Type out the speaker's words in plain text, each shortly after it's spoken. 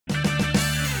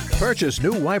Purchase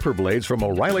new wiper blades from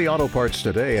O'Reilly Auto Parts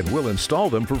today and we'll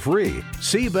install them for free.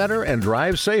 See better and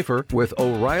drive safer with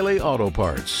O'Reilly Auto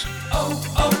Parts.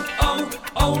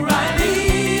 O'Reilly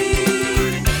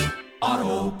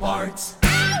Auto Parts.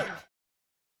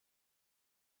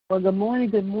 Well, good morning,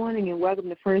 and welcome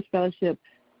to First Fellowship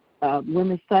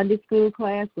Women's Sunday School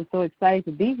class. We're so excited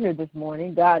to be here this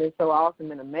morning. God is so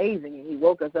awesome and amazing, and He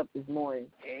woke us up this morning.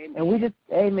 Amen. And we're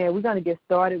going to get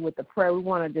started with the prayer. We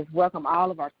want to just welcome all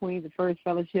of our queens of First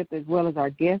Fellowship as well as our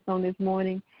guests on this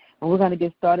morning. And we're going to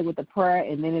get started with the prayer,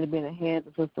 and then it'll be in the hands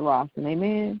of Sister Rawson.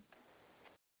 Amen?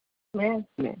 Amen.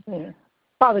 Amen.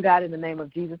 Father God, in the name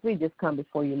of Jesus, we just come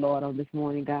before you, Lord, on this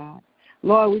morning, God.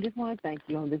 Lord, we just want to thank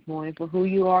you on this morning for who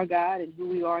you are, God, and who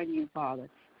we are in you, Father.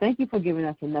 Thank you for giving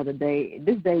us another day.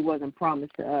 This day wasn't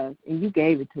promised to us, and you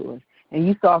gave it to us. And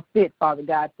you saw fit, Father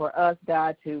God, for us,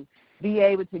 God, to be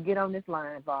able to get on this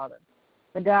line, Father.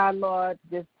 And God, Lord,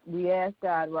 we ask,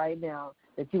 God, right now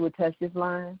that you would touch this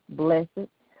line, bless it.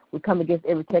 We come against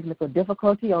every technical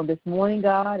difficulty on this morning,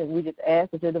 God, and we just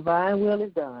ask that your divine will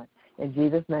is done. In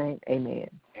Jesus' name, amen.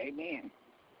 Amen.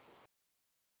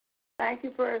 Thank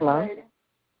you, First Hello? Lady.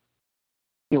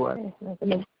 You are.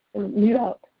 Mute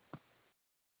out.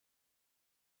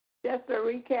 Just a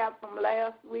recap from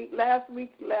last week's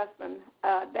lesson,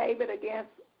 David against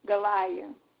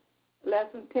Goliath.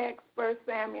 Lesson text, 1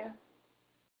 Samuel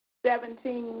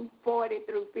 17:40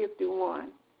 through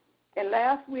 51. In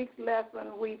last week's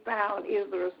lesson, we found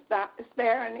Israel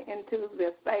staring into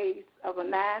the face of a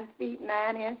 9 feet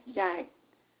 9 inch giant.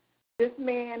 This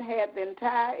man had the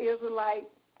entire Israelite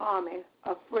army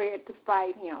afraid to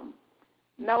fight him.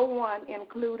 No one,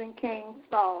 including King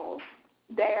Saul,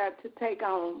 dared to take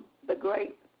on the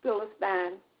great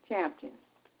Philistine champion.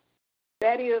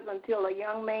 That is until a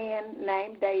young man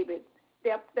named David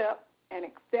stepped up and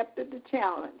accepted the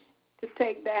challenge to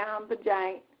take down the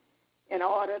giant in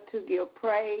order to give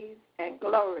praise and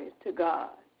glory to God.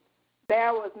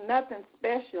 There was nothing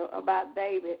special about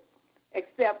David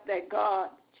except that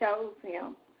God chose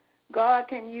him. God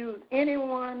can use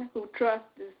anyone who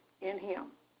trusts in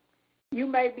him. You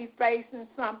may be facing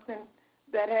something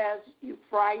that has you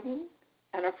frightened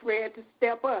and afraid to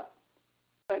step up,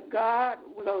 but God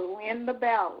will win the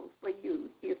battle for you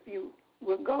if you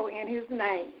will go in his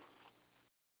name.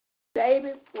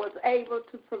 David was able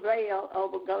to prevail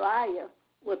over Goliath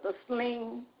with a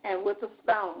sling and with a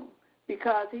stone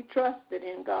because he trusted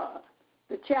in God.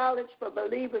 The challenge for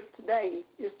believers today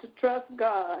is to trust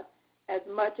God as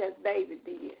much as David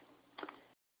did.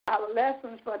 Our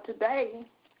lesson for today,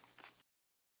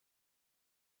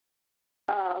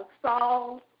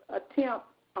 Saul's attempt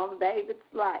on David's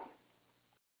life.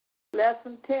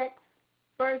 Lesson text,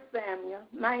 1 Samuel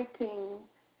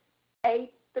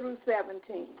 19:8 through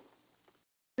 17.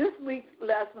 This week's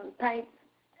lesson paints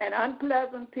an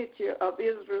unpleasant picture of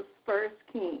Israel's first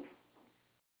king.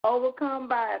 Overcome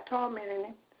by a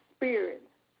tormenting spirit,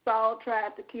 Saul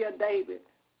tried to kill David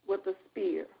with a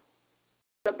spear.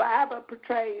 The Bible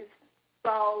portrays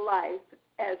Saul's life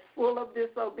as full of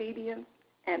disobedience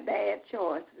and bad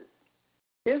choices.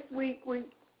 This week we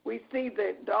see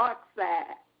the dark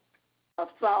side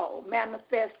of Saul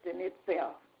manifesting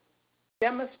itself,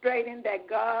 demonstrating that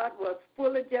God was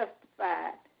fully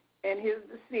justified in his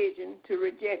decision to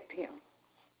reject him.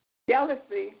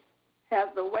 Jealousy has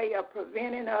a way of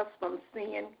preventing us from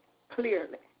seeing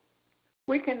clearly.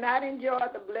 We cannot enjoy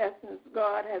the blessings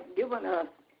God has given us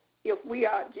if we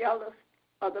are jealous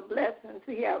of the blessings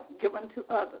he has given to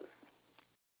others.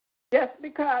 Just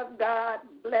because God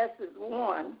blesses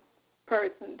one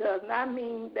person does not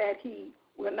mean that he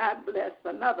will not bless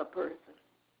another person.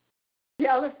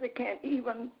 Jealousy can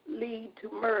even lead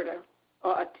to murder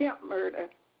or attempt murder,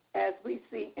 as we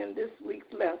see in this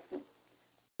week's lesson.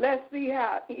 Let's see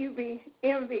how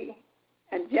envy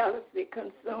and jealousy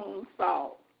consumed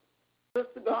Saul.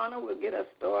 Sister Garner will get us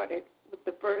started with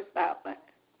the first outline.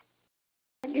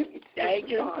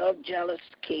 Danger of jealous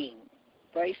king.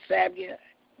 1 Samuel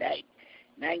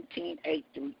 19:8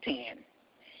 through 10.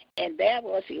 And there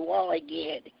was a war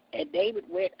again, and David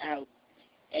went out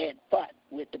and fought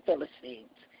with the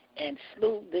Philistines and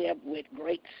slew them with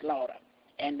great slaughter,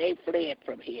 and they fled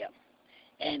from him.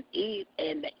 And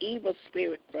the evil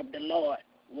spirit from the Lord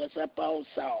was upon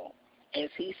Saul,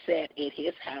 as he sat in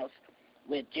his house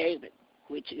with David,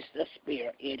 which is the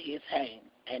spear, in his hand.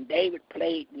 And David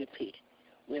played with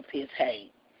his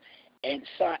hand, and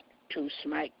sought to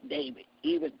smite David,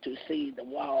 even to see the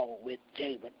wall with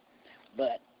David.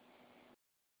 But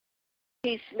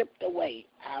he slipped away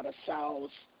out of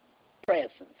Saul's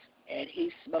presence, and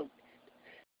he smote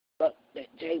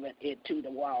David into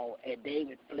the wall, and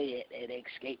David fled and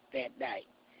escaped that night.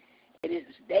 It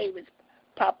is David's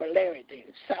popularity.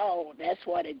 Saul, that's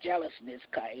where the jealousness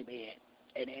came in.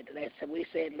 And we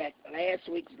said like last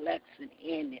week's lesson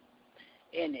in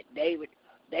it, David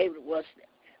was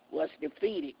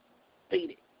defeated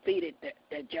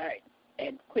the giant,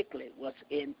 and quickly was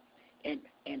in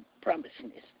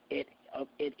promiseness in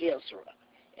Israel.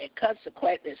 And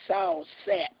consequently, Saul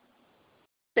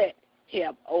set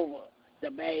him over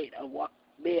the maid of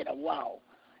wall,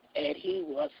 and he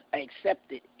was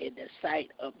accepted in the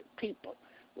sight of the people.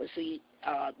 Well, see,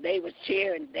 they was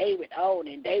cheering David on,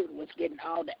 and David was getting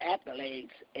all the accolades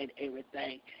and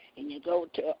everything. And you go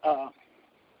to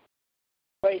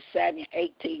 1 Samuel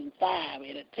 18:5,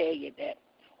 it'll tell you that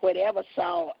whatever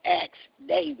Saul asked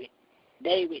David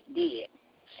did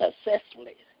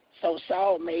successfully. So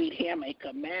Saul made him a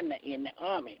commander in the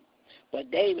army,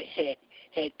 but David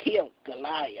had killed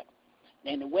Goliath.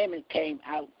 And the women came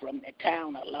out from the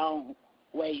town a long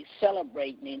way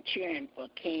celebrating and cheering for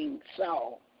King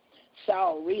Saul.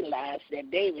 Saul realized that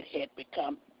David had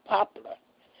become popular.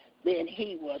 Then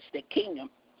he was the kingdom,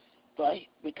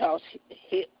 because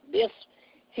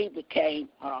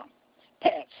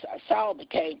Saul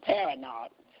became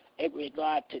paranoid in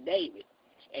regard to David,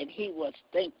 and he was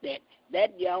think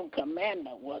that young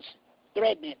commander was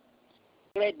threatening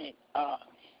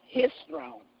his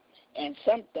throne, and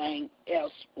something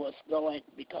else was going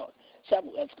because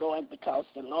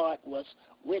the Lord was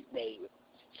with David.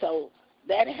 So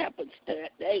that happens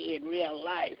today in real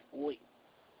life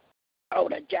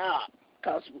on a job,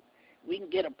 because we can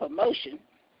get a promotion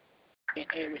and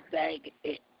everything.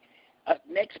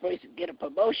 Next person get a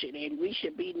promotion, and we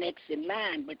should be next in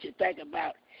line. But you think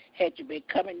about, had you been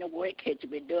coming to work, had you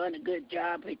been doing a good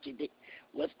job, had you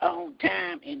was on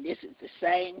time, and this is the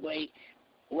same way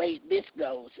this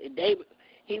goes. And David,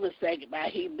 he was thinking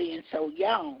about him being so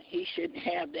young, he shouldn't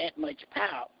have that much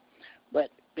power.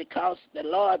 But because the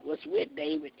Lord was with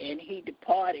David, and he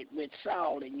departed with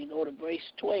Saul, and you go to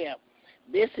verse 12,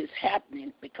 this is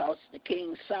happening because the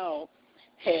King Saul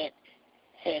had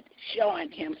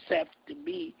shown himself to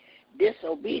be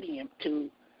disobedient to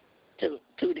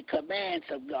the commands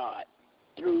of God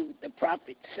through the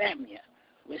prophet Samuel.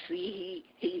 We see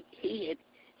he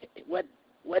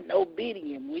wasn't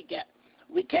obedient.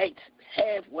 We can't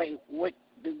halfway work,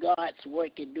 do God's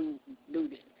work, and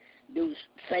do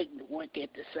Satan's work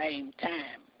at the same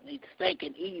time. He's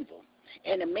thinking evil.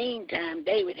 In the meantime,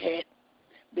 David had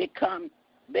become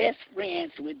best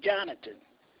friends with Jonathan,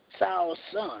 Saul's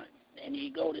son. And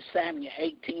you go to Samuel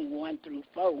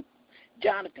 18:1-4.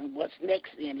 Jonathan was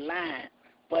next in line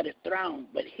for the throne,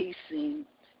 but he seemed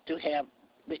to have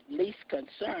at least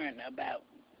concern about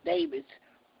David's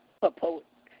purport,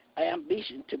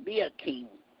 ambition to be a king.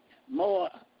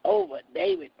 Moreover,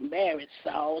 David married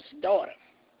Saul's daughter.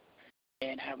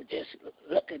 And I would just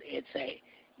look at it and say,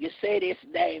 you say this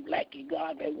name like you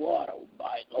got a water,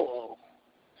 boy. Oh.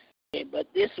 But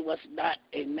this was not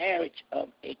a marriage of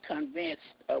a convent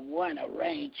of one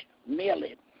arranged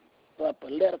merely for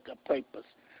political purpose.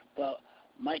 For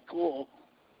Michal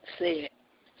said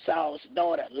Saul's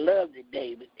daughter loved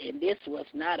David, and this was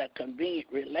not a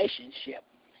convenient relationship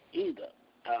either.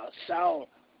 Saul,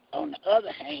 on the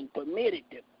other hand, permitted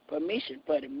the permission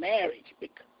for the marriage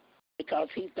because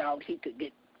he thought he could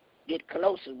get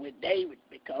closer with David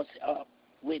because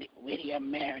with him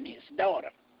marrying his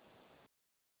daughter.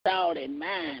 Saul and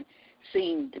mind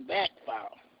seemed to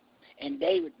backfire, and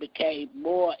David became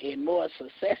more and more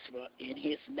successful, and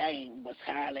his name was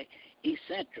highly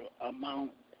essential among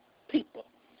people.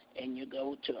 And you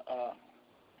go to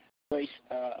verse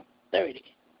 30,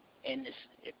 and this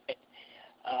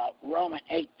Romans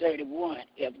 8:31.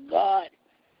 If God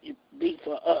be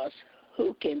for us,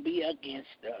 who can be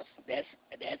against us? That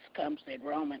comes in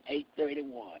Romans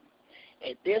 8:31.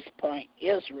 At this point,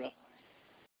 Israel's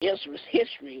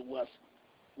history was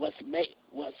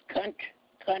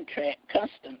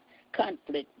constant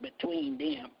conflict between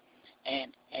them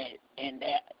and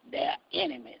their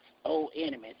enemies, old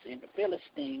enemies, and the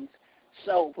Philistines.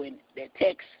 So when the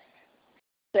text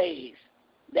says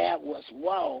there was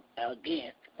war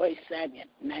against 1 Samuel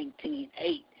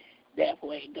 19:8, that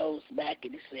way it goes back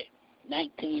and it said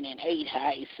 19:8,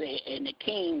 how he said, and the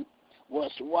king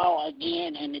was war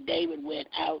again, and the David went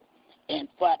out and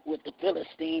fought with the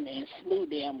Philistines and slew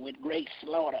them with great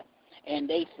slaughter, and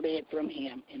they fled from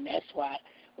him. And that's why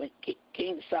when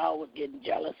King Saul was getting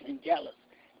jealous, and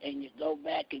you go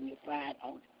back and you find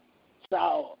on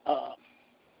Saul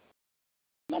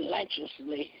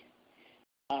maliciously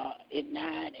in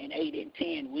 9 and 8 and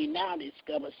 10, we now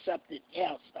discover something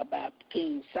else about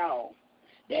King Saul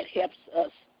that helps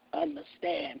us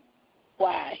understand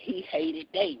why he hated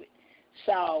David.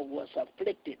 Saul was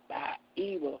afflicted by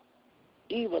evil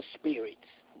spirits,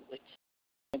 which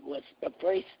was the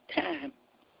first time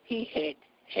he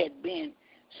had been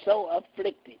so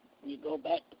afflicted. You go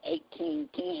back to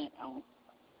 18:10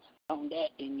 on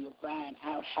that, and you'll find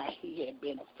out how he had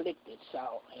been afflicted.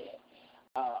 Saul had,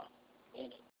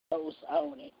 and it goes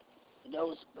on. It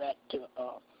goes back to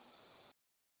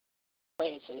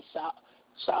where it says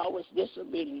Saul was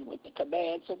disobedient with the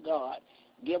commands of God,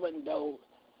 given though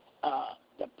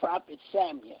the prophet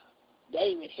Samuel.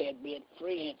 David had been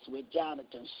friends with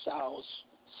Jonathan, Saul's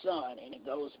son, and it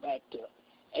goes back to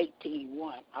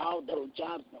 18:1. Although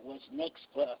Jonathan was next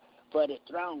for the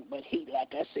throne, but he,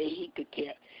 like I said,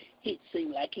 he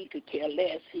seemed like he could care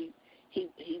less. He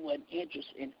wasn't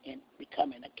interested in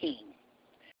becoming a king.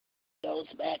 It goes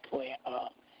back where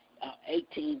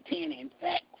 18:10. In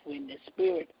fact, when the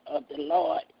Spirit of the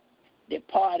Lord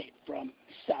departed from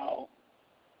Saul,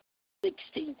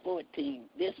 16:14.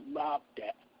 This marked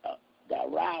the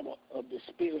arrival of the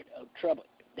spirit of trouble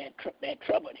that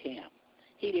troubled him.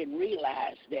 He didn't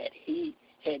realize that he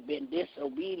had been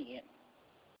disobedient,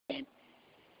 and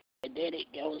then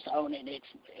it goes on, and its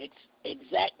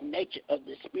exact nature of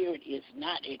the spirit is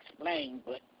not explained,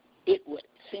 but it would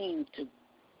seem to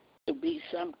be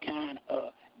some kind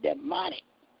of demonic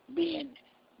being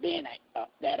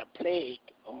that a plague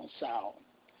on Saul.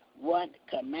 One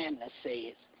commander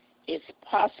says it's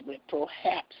possibly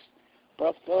perhaps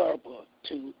preferable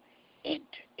to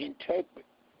interpret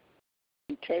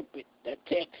the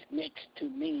text next to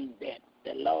mean that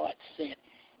the Lord sent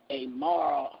a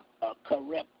moral or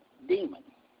corrupt demon,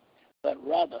 but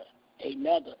rather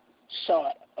another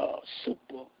sort of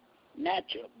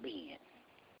supernatural being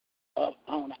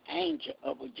on an angel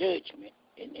of a judgment.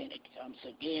 And then it comes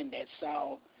again that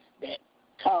Saul that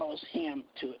caused him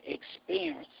to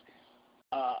experience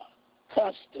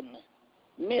constant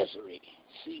misery.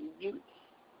 See,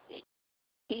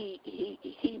 he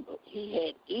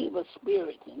had evil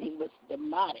spirits and he was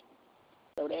demonic.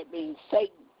 So that means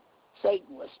Satan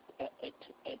was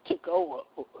took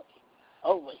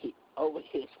over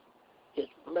his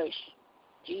flesh.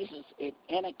 Jesus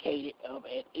indicated of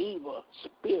an evil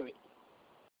spirit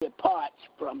departs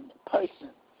from the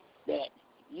person that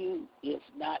you is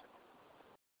not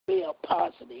real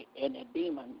positive, and the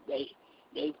demon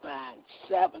they find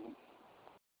seven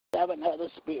other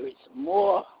spirits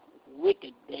more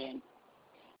wicked than.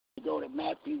 You go to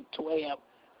Matthew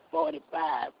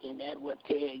 12:45, and that will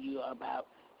tell you about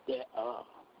the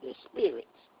spirits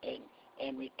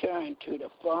and return to the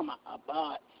former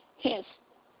abode. Hence,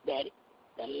 that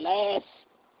the last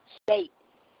state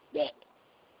that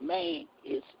man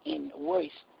is in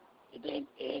worse than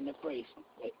in the first.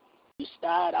 You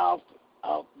start off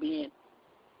being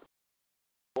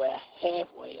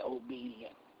halfway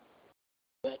obedient,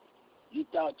 but you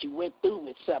thought you went through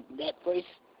with something that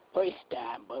first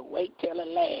time, but wait till the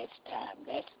last time.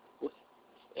 That's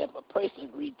if a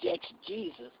person rejects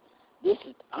Jesus, this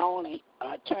is the only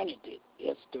alternative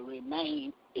is to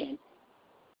remain in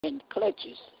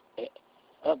clutches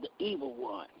of the evil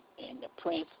one and the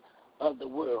prince of the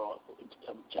world,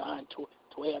 John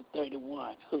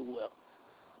 12:31, who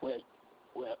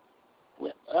will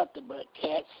ultimately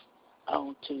cast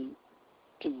on to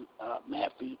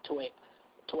Matthew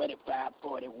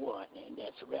 25:41, and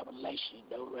that's Revelation.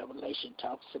 Though Revelation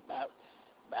talks about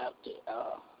the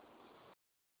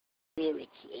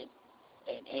spirits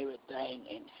and everything,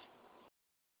 and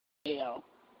hell,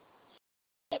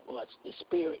 that was the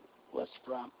spirit was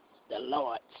from the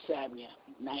Lord. Samuel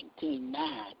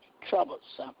 19:9,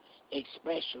 troublesome,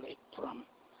 especially from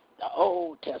the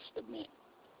Old Testament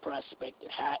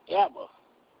perspective. However,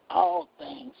 all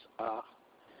things are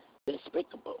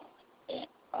despicable and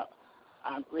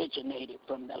originated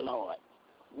from the Lord.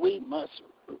 We must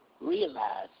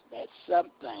realize that some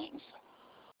things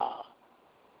are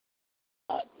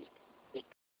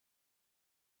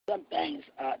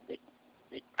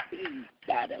decreed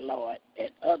by the Lord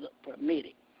and others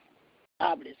permitted.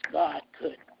 Obviously, God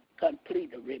could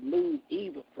completely remove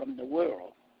evil from the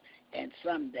world, and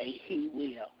someday He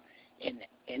will.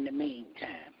 In the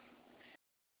meantime,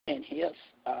 and His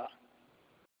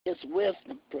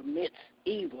wisdom permits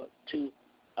evil to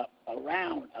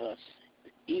around us,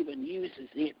 even uses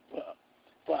it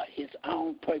for His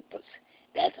own purpose.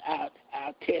 That's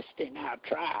our testing, our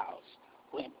trials.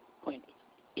 When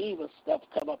evil stuff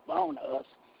come upon us,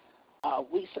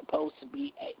 we supposed to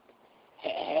be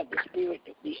have the spirit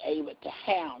to be able to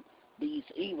hound these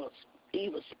evil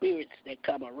spirits that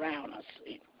come around us.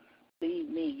 And believe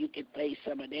me, you can face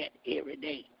some of that every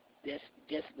day.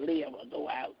 Just live or go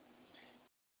out.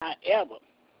 However,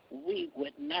 we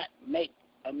would not make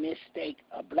a mistake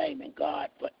of blaming God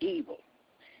for evil.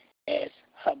 As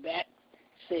Habakkuk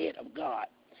said of God,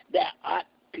 thou art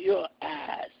pure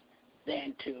eyes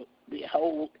than to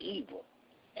behold evil,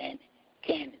 and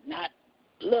cannot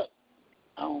look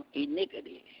on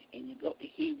iniquity. And you go to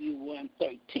Hebrews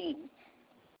 1:13.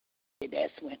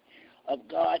 That's when of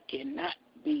God cannot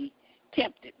be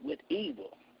tempted with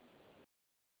evil,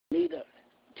 neither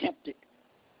tempted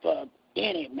for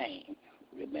any man.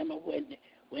 Remember when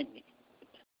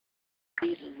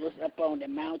Jesus was up on the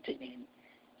mountain and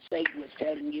Satan was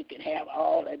telling him you can have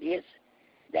all of this?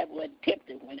 That wasn't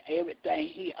tempted when everything,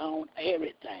 he owned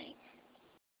everything.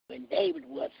 When David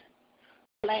was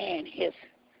playing his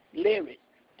lyrics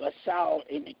for Saul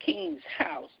in the king's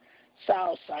house,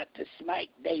 Saul sought to smite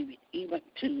David even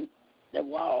to the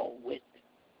wall with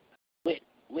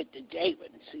the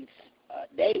javelin. See,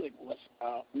 David was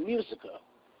musical,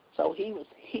 so he was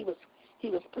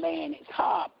playing his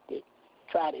harp to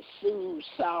try to soothe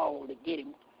Saul to get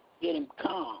him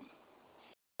calm.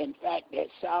 In fact, that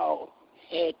Saul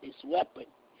had this weapon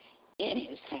in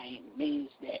his hand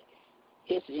means that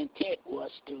his intent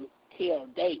was to kill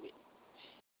David.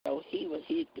 So he was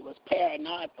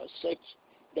paranoid for such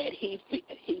that he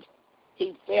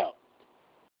felt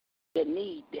the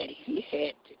need that he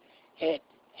had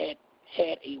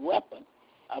a weapon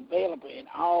available in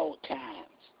all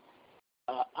times.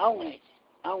 Only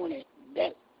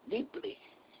that deeply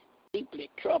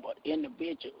troubled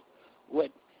individual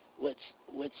would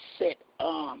set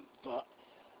arm for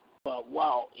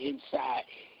wall inside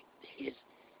his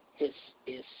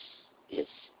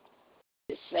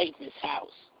safest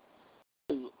house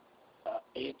in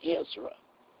Israel.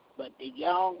 But the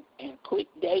young and quick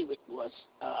David was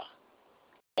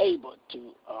able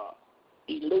to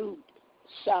elude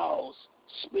Saul's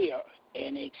spear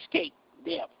and escape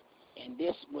death. And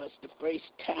this was the first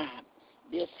time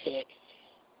this had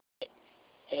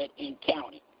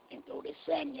encountered. And go to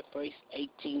Samuel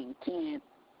 18:10.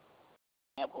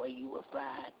 That way you will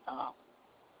find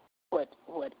what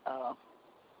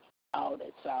all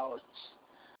that Saul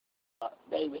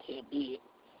David had did.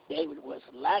 David was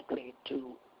likely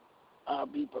to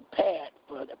be prepared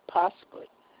for the possible.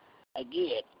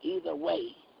 Again, either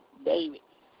way, David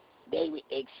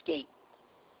escaped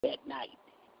that night.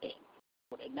 And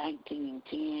for the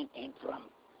 19:10, and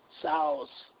from Saul's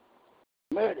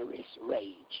murderous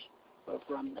rage, but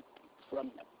from the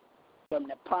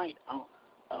point on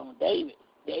David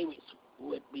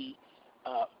would be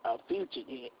a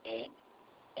fugitive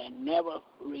and never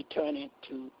returning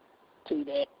to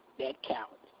that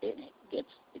count. And it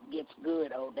gets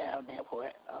good on down there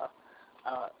where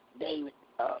David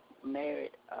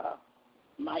married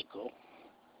Michael.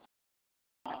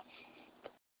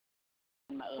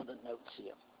 My other notes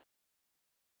here.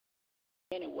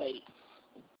 Anyway,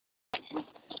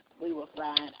 we will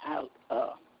find out.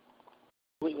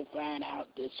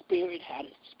 The spirit, how the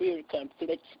spirit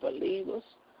conflicts believers.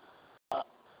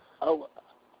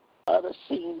 Others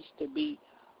seems to be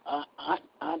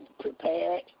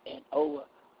unprepared and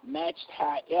overmatched.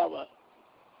 However,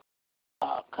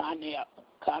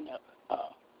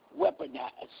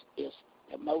 weaponized is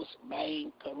the most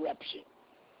main corruption.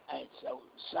 And so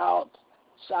Saul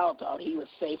thought he was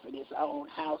safe in his own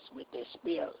house with the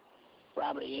spear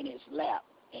probably in his lap.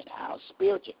 And our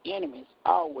spiritual enemies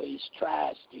always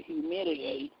tries to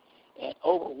humiliate and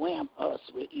overwhelm us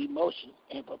with emotions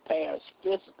and prepares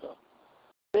physical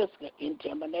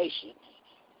intimidation.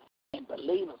 And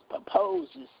believers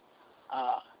proposes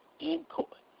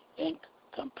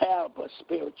incomparable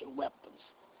spiritual weapons.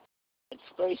 Its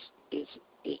first is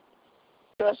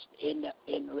trust in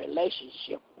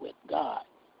relationship with God.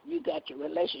 You got your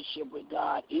relationship with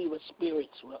God, evil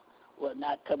spirits will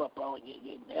not come up on you.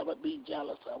 You'll never be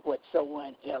jealous of what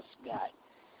someone else got.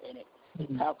 And it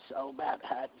talks about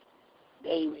how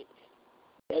David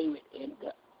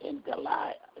and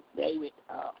Goliath, David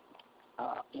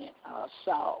and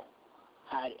Saul,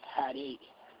 how they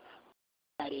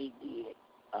did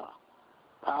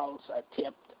Saul's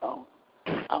attempt on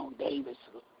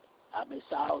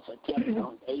Saul's attempt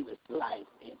on David's life,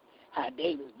 and how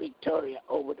David's victorious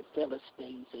over the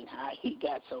Philistines, and how he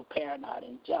got so paranoid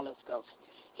and jealous because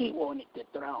he wanted the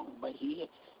throne. But you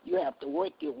have to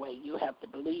work your way. You have to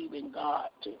believe in God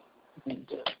to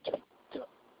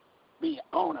be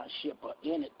ownership of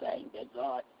anything that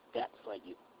God got for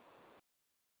you.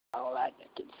 All I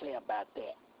can say about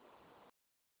that.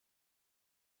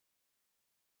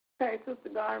 Okay, Sister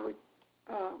Garvey,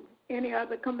 any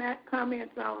other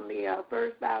comments on the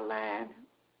first outline?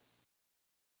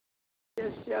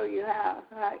 Just show you how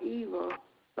evil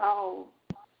Saul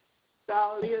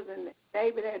is, and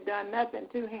David had done nothing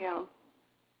to him.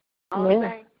 Only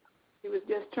thing, he was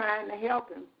just trying to help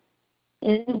him.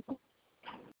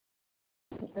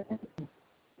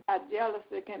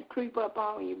 Jealousy can creep up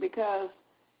on you because,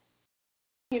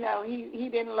 he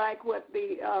didn't like what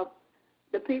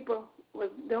the people was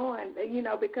doing,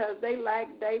 because they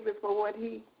liked David for what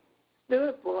he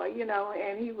stood for,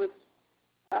 and he was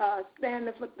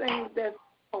standing for things that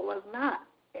Saul was not.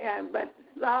 But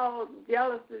Saul's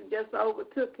jealousy just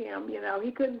overtook him.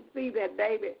 He couldn't see that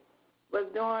David was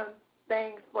doing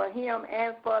things for him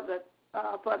and for the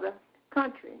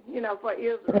country, for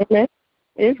Israel. Amen.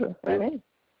 Israel. Amen.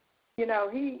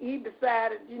 He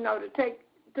decided,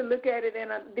 to look at it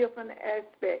in a different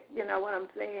aspect, what I'm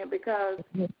saying, because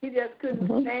he just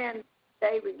couldn't stand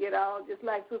David get all, just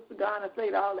like Sister Donna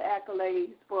said, all the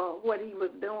accolades for what he was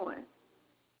doing.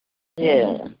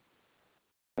 Yeah.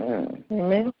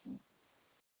 Amen.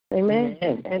 Amen.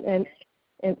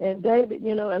 And David,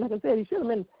 and like I said, he should have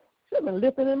been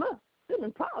lifting him up, should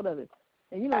have been proud of it.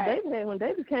 And right. when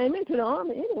David came into the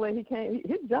army anyway, his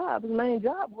main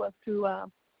job was to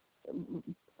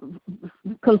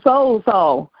console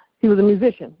Saul. He was a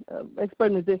musician,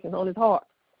 expert musician on his harp,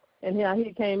 and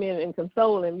he came in and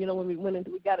consoled him. When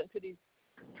we got into these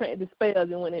spells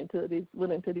and went into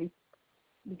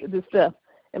this stuff.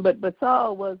 But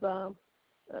Saul was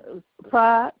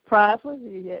prideful.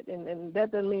 And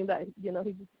that doesn't mean that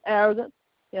he's arrogant.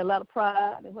 He had a lot of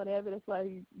pride and whatever. That's why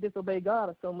he disobeyed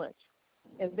God so much.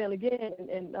 And then again,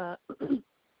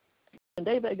 and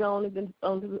David had gone into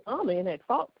the army and had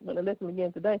fought. When I listen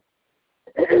again today,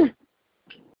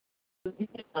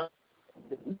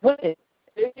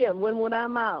 when with our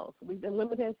mouths,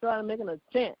 women had started making a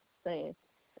chant saying,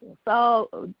 Saul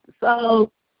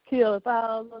killed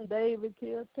 1,000, David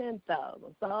killed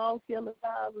 10,000. Saul killed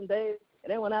 1,000, David,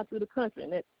 and they went out through the country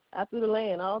and out through the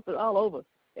land, all over.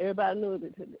 Everybody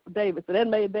knew David, so that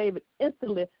made David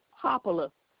instantly popular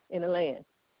in the land.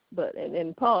 But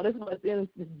and Paul, this was in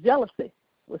this jealousy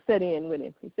was set in with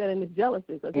him. He set in this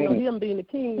jealousy because him being the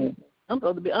king, I'm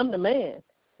the man,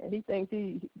 and he thinks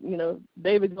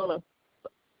David's gonna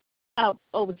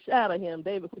overshadow him.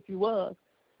 David, which he was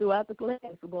throughout the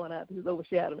land, for going out, he's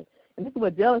overshadowing. And this is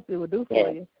what jealousy will do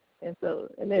for you. And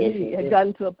then he had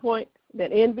gotten to a point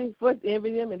that first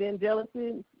envy him, and then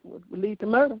jealousy would lead to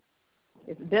murder.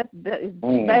 It's bad.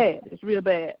 It's real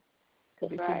bad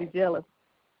because you should be jealous.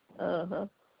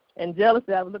 And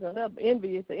jealousy, I was looking up.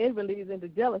 Envy leads into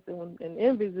jealousy, and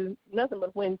envy is nothing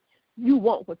but when you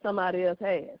want what somebody else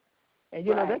has, and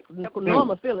that's a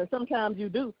normal feeling. Sometimes you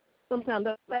do. Sometimes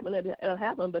that'll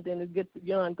happen, but then it gets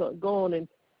beyond going and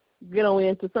get on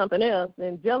into something else,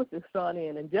 and jealousy starts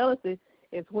in. And jealousy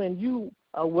is when you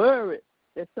are worried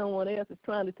that someone else is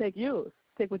trying to take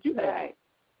what you have. Right.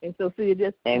 And so, see,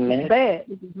 it's bad.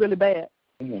 This is really bad.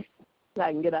 It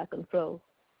can get out of control.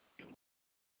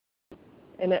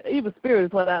 And that evil spirit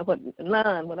is what I was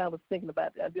thinking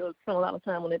about. I spent a lot of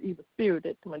time on that evil spirit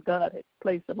that when God had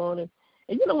placed upon him.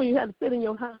 And when you had to sit in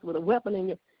your house with a weapon in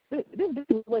this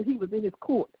was when he was in his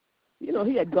court. He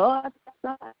had guards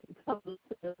outside,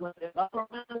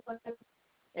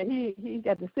 and he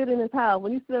got to sit in his house.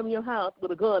 When you sit in your house with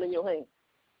a gun in your hand,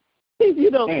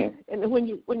 and when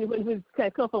you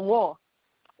come from war,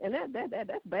 and that's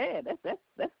bad.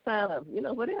 That's sign of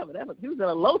whatever. He was in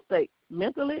a low state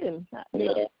mentally, and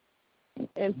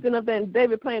and sitting up there, and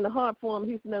David playing the harp for him.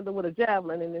 He's sitting up there with a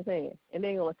javelin in his hand, and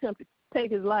they're gonna attempt to take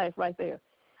his life right there.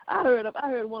 I heard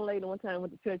one lady one time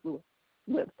with the church was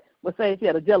saying she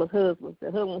had a jealous husband.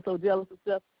 That husband was so jealous of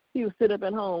stuff, he would sit up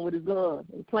at home with his gun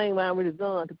and playing around with his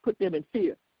gun to put them in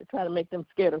fear, to try to make them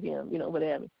scared of him,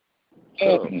 whatever.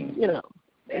 So,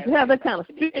 if you have that kind of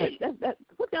spirit,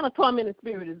 what kind of tormented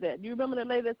spirit is that? Do you remember that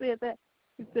lady that said that?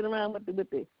 He'd sit around with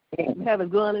the have his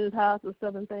gun in his house or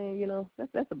something,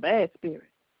 that's a bad spirit.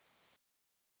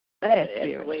 Bad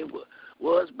spirit. That's the way it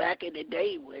was back in the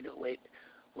day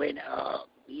when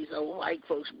these old white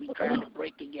folks be trying to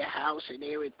break in your house and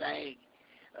everything.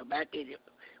 Back in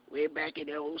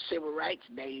the old civil rights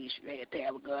days, you had to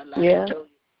have a gun like I told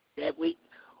you,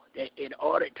 that in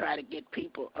order to try to get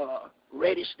people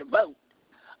registered to vote.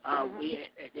 We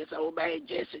had this old man,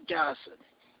 Jesse Johnson.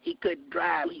 He couldn't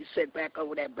drive. He sat back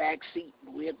over that back seat,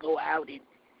 and we'd go out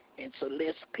and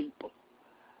solicit people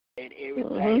and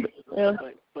everything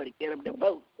for to get them to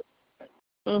vote.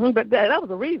 But that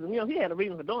was a reason. He had a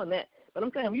reason for doing that. But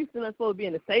I'm saying, you still not supposed to be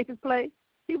in the safest place.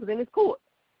 He was in his court.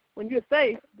 When you're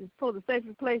safe, it's supposed to be the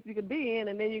safest place you could be in,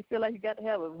 and then you feel like you got to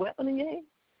have a weapon in your hand.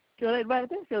 That right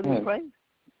there shows you crazy.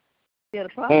 He had a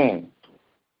problem.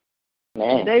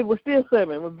 Man. David was still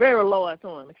serving, was very loyal to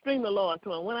him, extremely loyal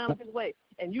to him, went out of his way.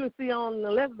 And you will see on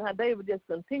the lesson how David just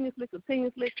continuously,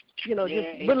 you know, just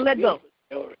wouldn't let go.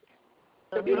 Story.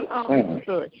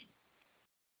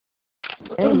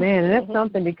 Amen. And that's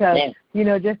something because, you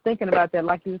know, just thinking about that,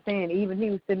 like you were saying, even he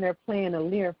was sitting there playing a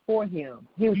lyre for him.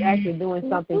 He was actually doing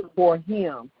something for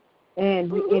him.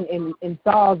 And in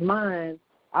Saul's mind,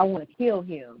 I want to kill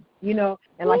him, you know.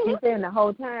 And like you said, the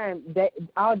whole time,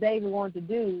 all David wanted to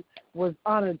do was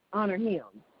honor him.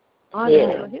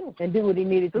 Honor him and do what he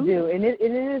needed to do. And it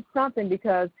is something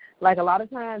because, like, a lot of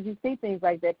times you see things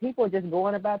like that. People are just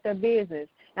going about their business.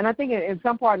 And I think in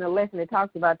some part in the lesson it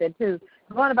talks about that too.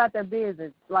 Going about their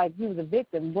business like he was a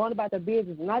victim, going about their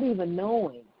business not even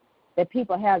knowing that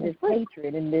people have this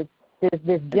hatred and this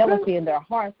jealousy in their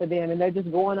heart for them, and they're just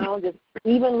going on, just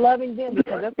even loving them,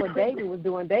 because that's what David was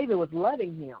doing. David was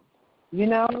loving him, you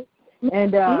know.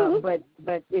 And but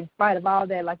in spite of all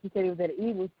that, like you said, it was that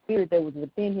evil spirit that was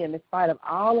within him. In spite of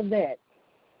all of that,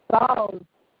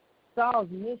 Saul's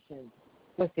mission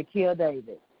was to kill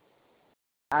David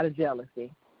out of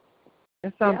jealousy.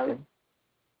 That's something.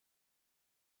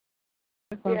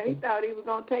 Yeah, he thought he was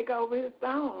going to take over his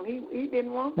throne. He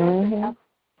didn't want that to happen.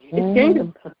 His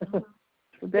kingdom.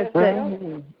 That's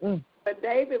But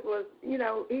David was, you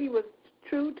know, he was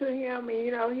true to him, and,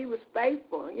 you know, he was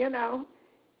faithful, you know,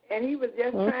 and he was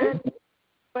just trying to do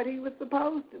what he was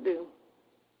supposed to do.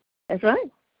 That's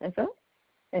right.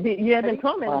 And he had been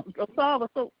tormented. Saul was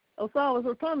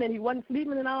so tormented, he wasn't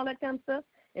sleeping and all that kind of stuff.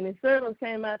 And his servants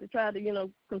came out to try to, you know,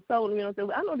 console him, you know, say,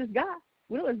 well, I know this guy.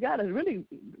 We know this guy that's really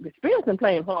experienced in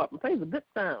playing harp and plays a good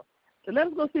sound. So let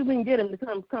us go see if we can get him to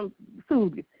come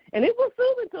soothe you. And it was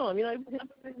soothing to him, you know, he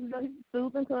was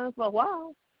soothing to him for a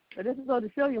while. But this is all to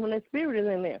show you when that spirit is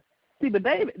in there. See, but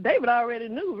David already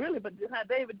knew, really, but how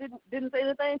David didn't say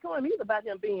anything to him either about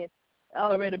him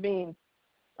already being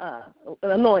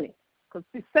anointed. Because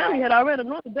Samuel had already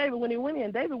anointed David when he went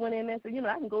in. David went in there and said, you know,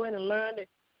 I can go in and learn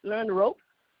the ropes,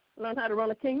 learn how to run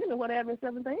a kingdom and whatever and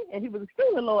everything. And he was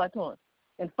extremely loyal to him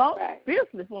and fought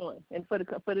fiercely for him and for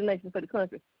the nation, for the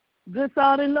country. Good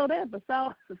Saul didn't know that, but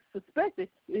Saul suspected,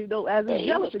 you know, as his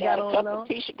jealousy got on and on.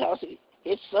 Because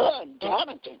his son,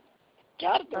 Jonathan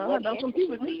some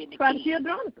people try to kill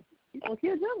Jonathan. He's going to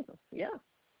kill Jonathan. Yeah.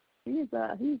 And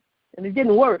it's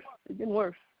getting worse.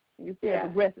 You see it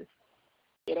progresses.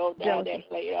 You know, down there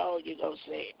later on, you're going to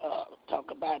say,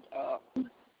 talk about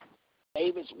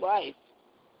David's wife.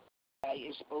 How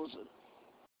you're supposed to,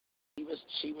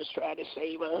 she was trying to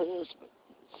save her husband.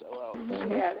 So,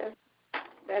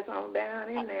 that's on down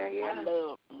in there, I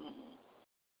love.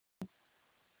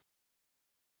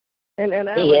 I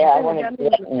want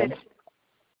to.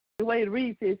 The way it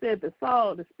reads, it said that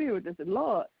Saul, the spirit that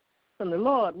from the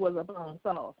Lord was upon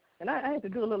Saul. And I had to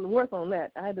do a little work on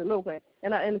that. I had to look at it.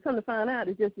 And come to find out,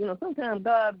 it's just, you know, sometimes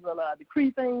God will decree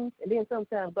things, and then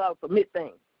sometimes God will permit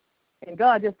things. And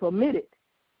God just permitted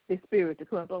the spirit to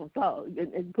come on Saul.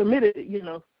 And permitted, you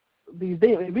know, these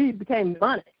demons. It really became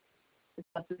demonic.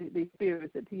 The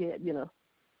spirits that he had, you know,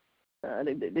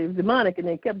 they were demonic, and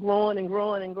they kept growing and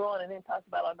growing and growing, and then talks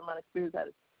about all demonic spirits how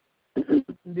to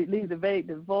leave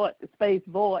the space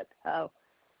void, how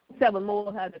 7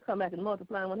 more had to come back and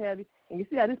multiply and what have you. And you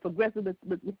see how this progresses with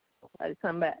how they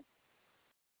come back.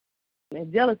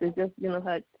 And jealousy is just, you know,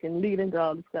 how it can lead into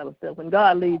all this kind of stuff. When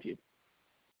God leads you,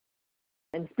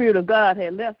 and the Spirit of God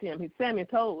had left him, Samuel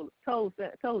told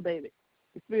David,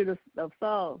 the Spirit of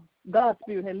Saul, God's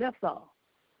Spirit had left Saul.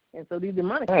 And so these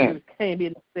demonic spirits came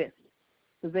in and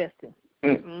possessed him.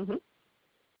 Mm-hmm.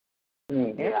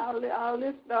 Yeah, all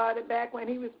this started back when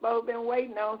he was supposed to be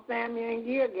waiting on Samuel and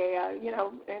Gilgal, you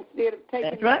know, instead of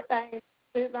taking things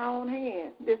in his own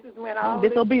hand. This is when all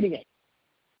disobedient.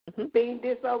 Being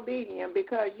disobedient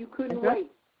because you couldn't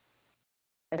wait.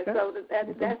 And so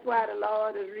that's why the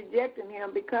Lord is rejecting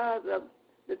him, because of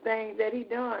the things that he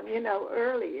done, you know,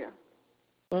 earlier.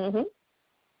 And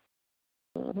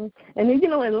then, you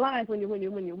know, in life, when you're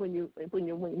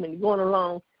going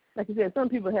along, like you said, some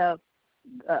people have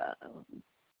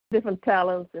different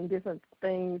talents and different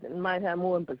things, and might have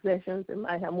more possessions, and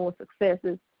might have more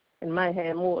successes, and might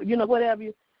have more, you know, whatever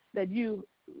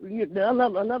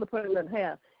another person doesn't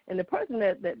have. And the person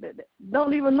that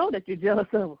don't even know that you're jealous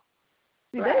of them.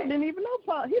 See, they didn't even know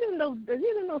Paul. He didn't know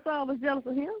Saul was jealous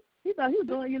of him. He thought he was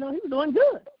doing, you know, he was doing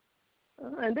good.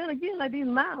 And then again, like these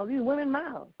women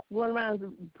mouths, going around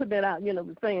putting that out, you know,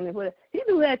 saying that whatever. He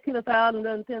knew he had 10,000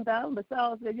 and 10,000, but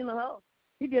Saul said, you know,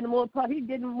 he's getting more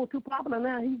too popular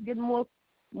now. He's getting more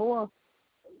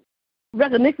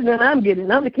recognition than I'm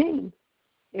getting. I'm the king.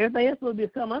 Everything else will be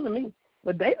come under me.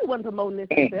 But David wasn't promoting this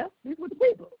himself. These were the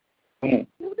people. Mm.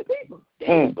 It was the people.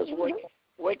 David was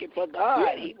working for God.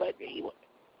 Yeah. He was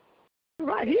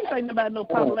Right. He didn't think about no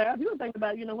popularity. He was thinking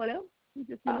about, whatever. He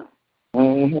just,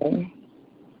 Mm-hmm.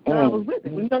 God was with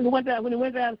him. When he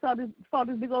went down and saw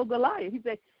this big old Goliath, he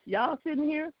said, y'all sitting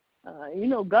here,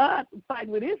 God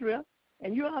fighting with Israel,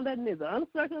 and you're all letting this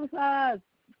uncircumcised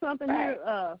something here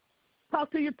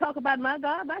talk about my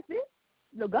God like this?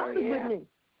 God is with me.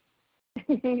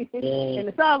 And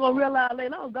the Saul going to realize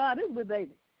later on, God is with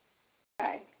David.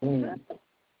 Right. Mm.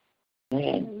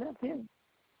 And that's him.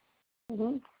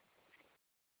 Mm-hmm.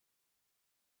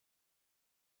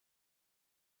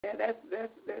 Yeah, that's.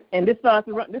 And this starts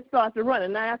to run.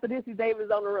 And now after this, David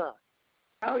is on the run.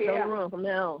 Oh, He's yeah. on the run from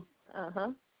now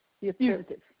on. He's a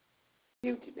fugitive.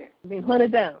 Being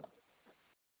hunted down.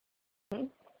 Mm-hmm.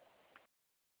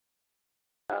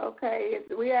 Okay.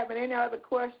 Do we have any other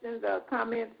questions or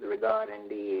comments regarding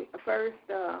the first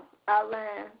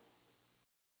outline?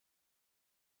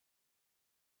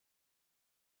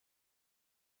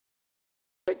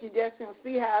 But you just can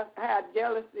see how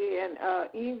jealousy and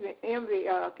envy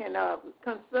can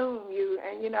consume you,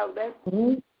 and that's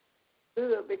good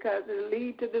because it'll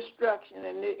lead to destruction,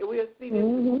 and we'll see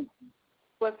this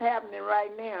what's happening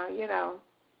right now.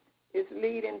 It's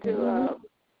leading to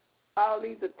all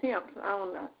these attempts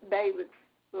on David's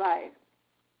life.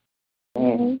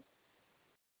 Mm-hmm.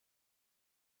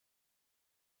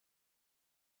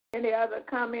 Any other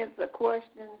comments or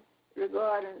questions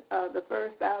regarding the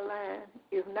first outline?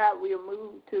 If not, we'll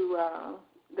move to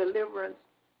deliverance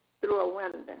through a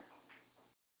window.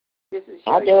 This is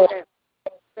showing you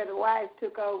that the wife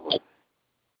took over.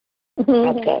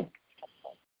 Okay.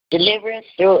 Deliverance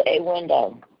through a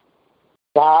window.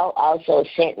 Saul also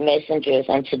sent messengers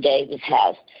unto David's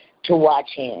house to watch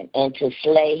him and to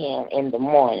slay him in the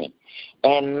morning.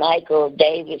 And Michal,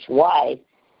 David's wife,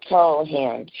 told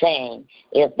him, saying,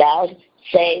 if thou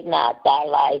save not thy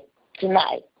life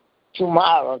tonight,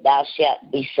 tomorrow thou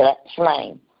shalt be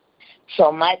slain.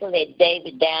 So Michal let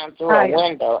David down through a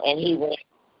window, and he went.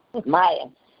 Maya.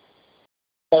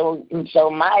 So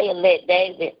Maya let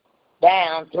David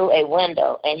down through a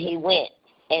window, and he went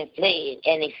and fled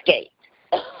and escaped.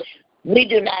 We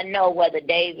do not know whether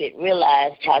David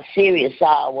realized how serious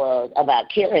Saul was about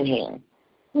killing him.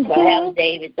 Perhaps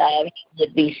David thought he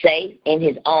would be safe in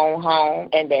his own home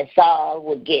and that Saul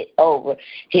would get over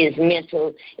his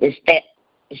mental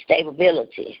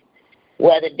instability.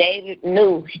 Whether David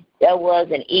knew there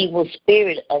was an evil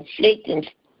spirit afflicting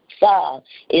Saul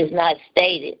is not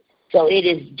stated, so it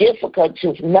is difficult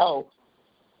to know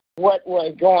what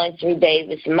was going through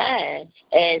David's mind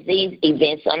as these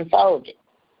events unfolded.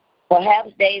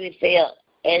 Perhaps David felt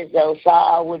as though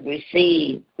Saul would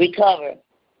recover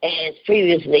as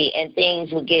previously and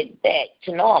things would get back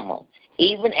to normal,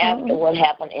 even after what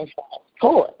happened in Saul's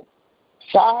court.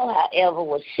 Saul, however,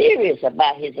 was serious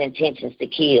about his intentions to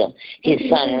kill his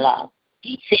son-in-law.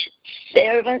 He sent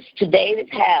servants to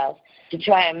David's house to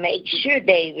try and make sure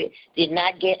David did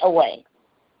not get away.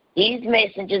 These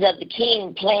messengers of the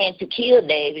king planned to kill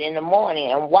David in the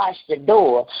morning and watch the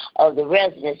door of the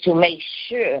residence to make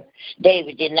sure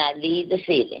David did not leave the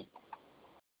city.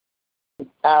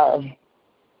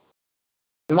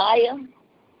 Micaiah.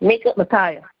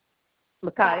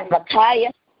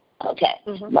 Okay.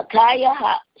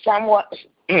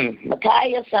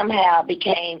 Micaiah somehow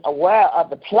became aware of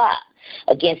the plot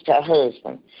against her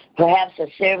husband. Perhaps a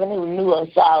servant who knew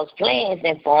of Saul's plans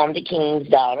informed the king's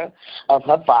daughter of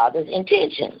her father's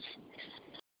intentions.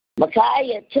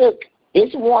 Micaiah took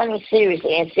this warning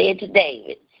seriously and said to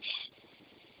David,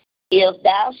 if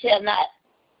thou shalt not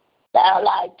thy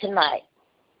life tonight,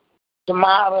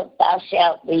 tomorrow thou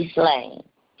shalt be slain.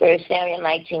 1 Samuel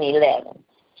 19:11.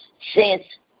 Since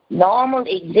normal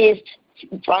exits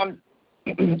from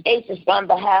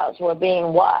the house were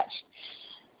being watched,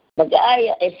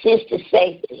 Micaiah assisted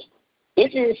safety.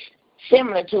 This is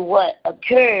similar to what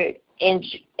occurred in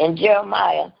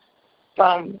Jeremiah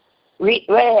from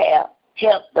Rahab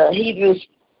helped the Hebrew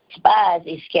spies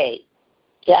escape.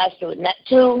 Joshua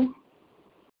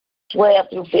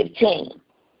 2:12-15.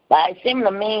 By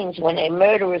similar means, when a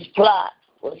murderous plot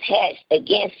was hatched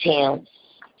against him,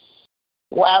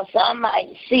 while some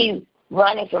might see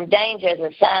running from danger as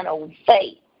a sign of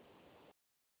faith,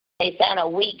 a sign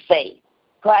of weak faith,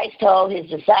 Christ told his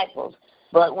disciples,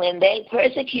 but when they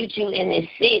persecute you in this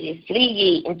city, flee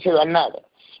ye into another.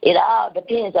 It all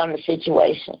depends on the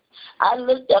situation. I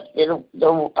looked up the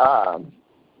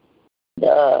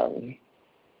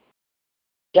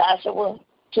Joshua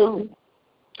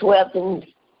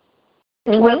 2:12-15.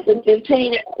 I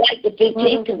like the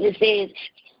 15 because it says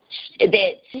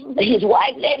that his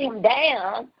wife let him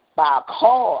down by a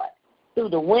cord through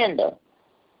the window.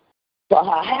 So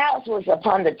her house was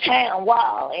upon the town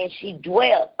wall, and she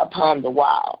dwelt upon the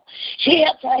wall. She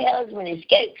helped her husband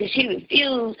escape because she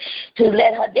refused to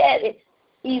let her daddy's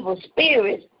evil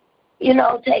spirits,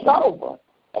 take over.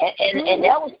 And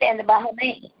that was standing by her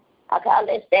man. I call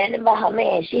that standing by her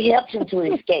man. She helped him to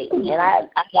escape, and I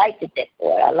liked that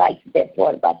part. I liked that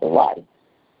part about the wife.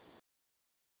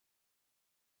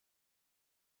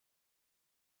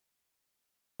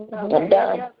 I'm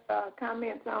done.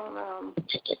 Comments on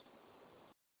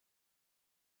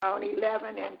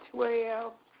 11 and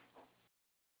 12.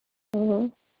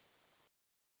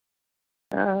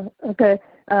 Okay.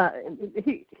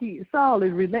 Saul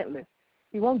is relentless.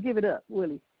 He won't give it up, will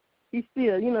he? He's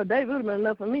still, David would have been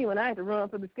enough for me when I had to run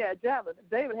for the sky javelin. If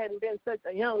David hadn't been such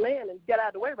a young man and got out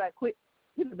of the way right quick,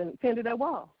 he'd have been pinned to that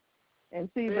wall. And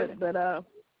see, really?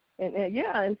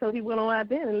 And so he went on out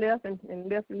there and left. Like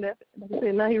I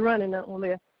said, now he's running on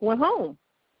there. Went home,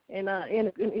 and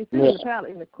he's still in the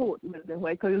palace, in the court,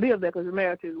 because he lived there because he's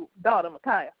married to his daughter,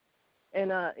 Micaiah.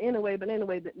 And anyway,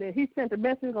 he sent a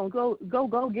message on go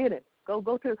get him, go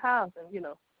to his house, and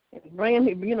and bring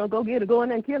him, go get him, go in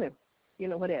there and kill him,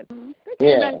 whatever. They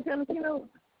came back and tell us, I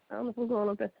don't know if we're going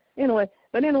on there. Anyway,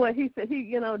 he said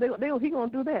he gonna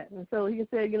do that, and so he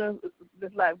said,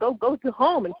 just like go to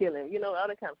home and kill him, all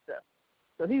that kind of stuff.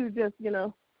 So he was just,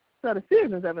 saw the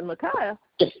seriousness of it. Micaiah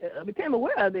became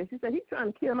aware of this. He said he's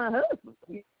trying to kill my husband.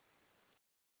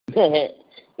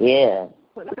 Yeah.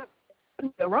 But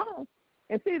they're wrong.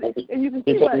 And see, and you can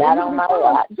see why not on my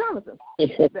watch. Jonathan.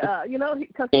 Because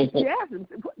he asked him,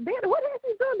 Daddy, what has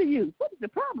he done to you? What's the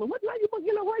problem? Why you want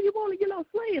to,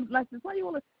 slave like this? Why you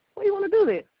want to do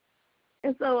this?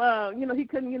 And so, he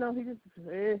couldn't, he just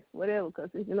whatever, because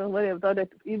whatever, thought that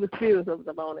evil spirits was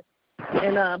upon it.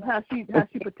 And how she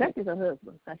protected her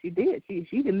husband, how she did,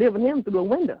 she delivered him through a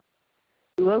window.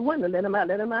 Through a window, let him out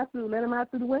through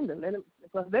the window,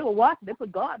 because they were watching. They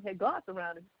had guards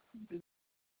around him.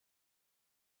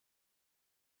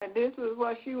 And this is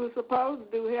what she was supposed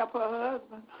to do, help her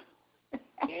husband.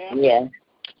 Yeah.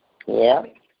 I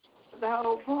mean, the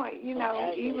whole point,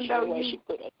 even though you,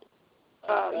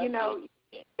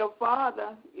 your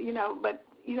father, but,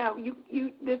 you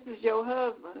this is your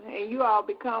husband, and you all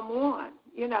become one,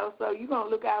 so you're going to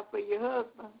look out for your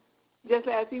husband, just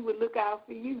as he would look out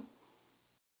for you.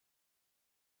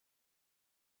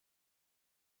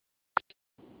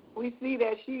 We see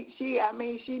that she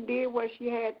did what she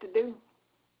had to do,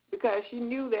 because she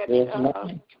knew that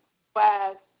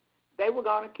otherwise they were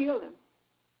going to kill him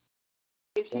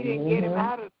if she didn't get him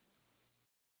out of it.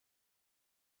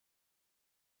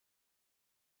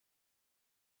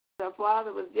 The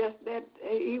father was just that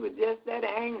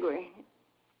angry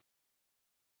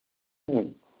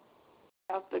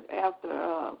after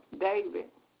David.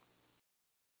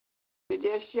 To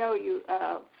just show you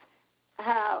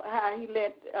how he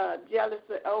let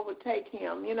jealousy overtake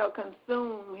him,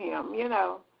 consume him,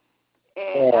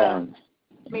 and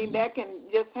that can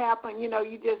just happen, you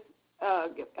just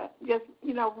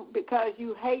because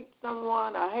you hate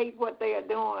someone or hate what they are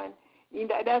doing,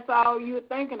 that's all you're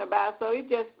thinking about. So it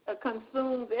just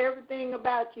consumes everything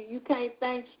about you. You can't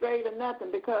think straight or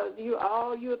nothing, because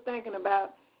all you're thinking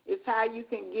about is how you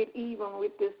can get even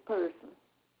with this person.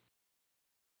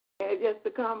 And it just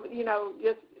becomes,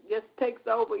 just takes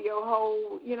over your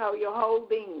whole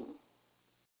being.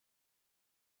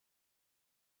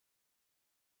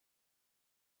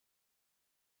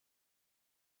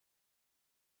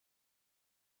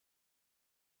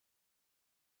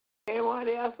 Anyone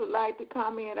else would like to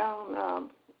comment on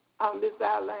this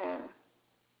outline?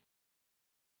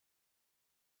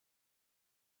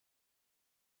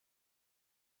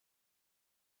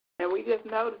 And we just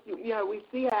noticed, we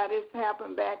see how this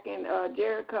happened back in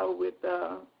Jericho with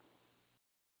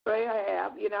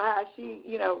Rahab, how she,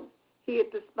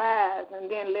 hid the spies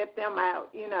and then let them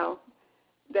out,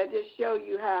 that just show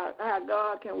you how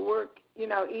God can work,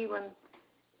 even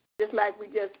just like we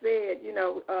just said,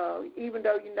 even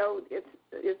though it's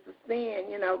a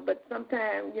sin, but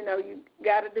sometimes, you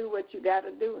got to do what you got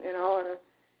to do in order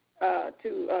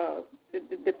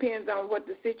it depends on what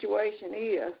the situation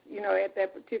is, at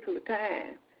that particular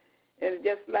time. And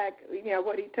just like,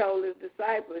 what he told his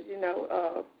disciples,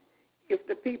 if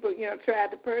the people,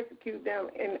 tried to persecute them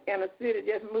in a city,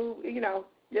 just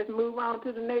move on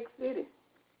to the next city.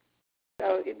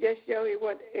 So it just shows you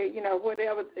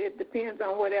whatever, it depends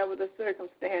on whatever the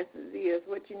circumstances is,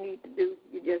 what you need to do,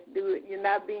 you just do it. You're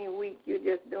not being weak, you're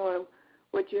just doing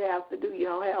what you have to do. You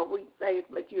don't have weak faith,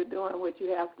 but you're doing what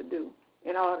you have to do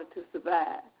in order to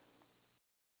survive.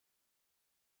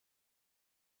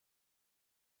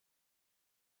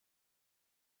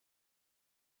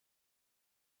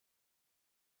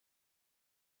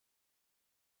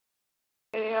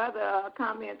 any other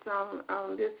comments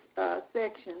on this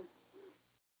section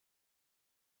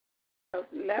of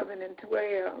 11 and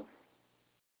 12?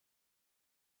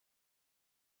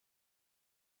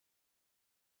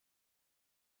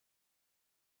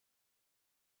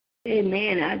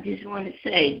 Amen. I just want to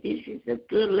say this is a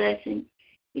good lesson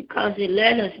because it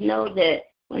let us know that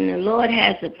when the Lord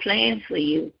has a plan for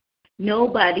you,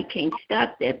 nobody can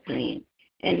stop that plan.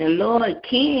 And the Lord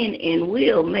can and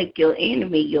will make your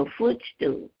enemy your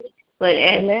footstool. But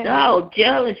as Saul,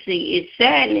 jealousy is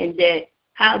saddening that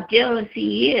how jealous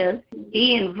he is.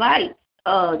 He invites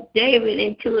David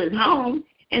into his home,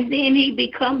 and then he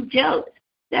becomes jealous.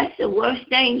 That's the worst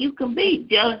thing you can be,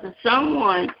 jealous of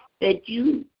someone that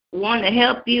you want to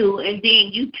help you, and then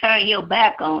you turn your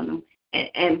back on them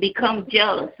and become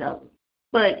jealous of them.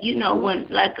 But, you know, when,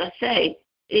 like I say,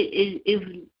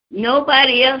 if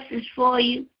nobody else is for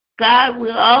you, God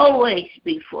will always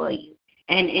be for you.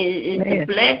 And it's a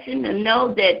blessing to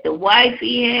know that the wife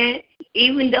he had,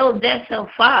 even though that's her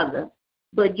father,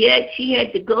 but yet she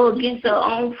had to go against her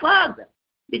own father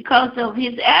because of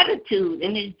his attitude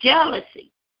and his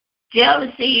jealousy.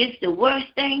 Jealousy is the worst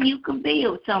thing you can be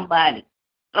of somebody,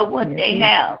 of what they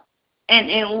have. And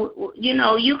you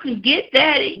know, you can get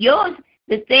that. Yours,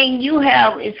 the thing you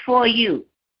have is for you.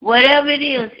 Whatever it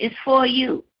is for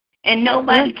you. And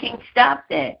nobody can stop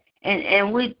that.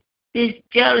 And with this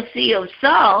jealousy of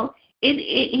Saul,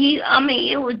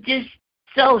 it was just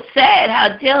so sad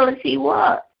how jealous he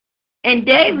was. And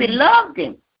David loved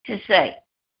him, to say.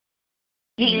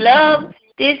 He loved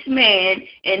this man,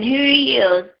 and here he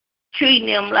is treating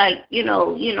him like,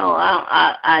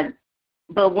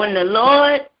 but when the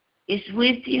Lord is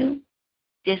with you,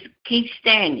 just keep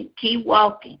standing, keep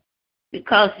walking,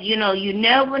 because, you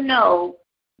never know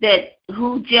that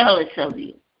who's jealous of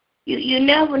you. You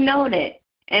never know that.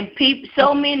 And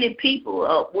so many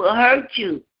people will hurt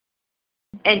you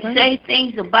and say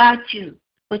things about you,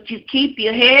 but you keep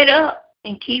your head up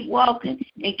and keep walking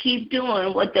and keep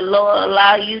doing what the Lord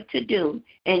allow you to do.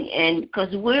 And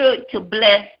because we're to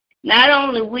bless, not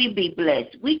only we be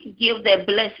blessed, we can give that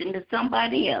blessing to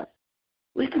somebody else.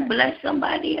 We can bless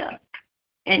somebody else.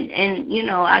 And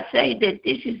I say that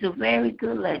this is a very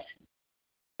good lesson.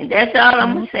 And that's all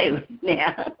I'm going to say right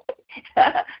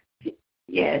now.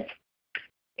 Yes.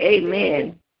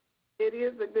 Amen. It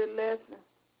is a good lesson.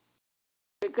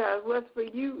 Because what's for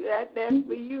you, that's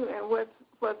for you, and what's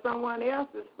for someone else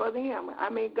is for them. I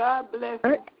mean, God bless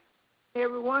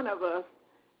every one of us.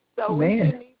 So we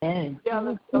shouldn't be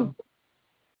jealous of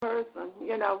the person,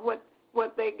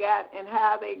 what they got and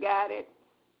how they got it,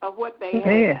 of what they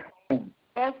have.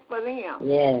 That's for them.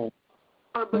 Yeah.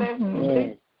 God bless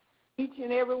each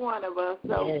and every one of us.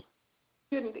 So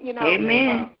shouldn't,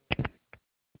 Amen.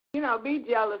 Be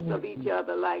jealous of each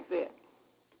other like that.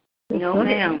 No,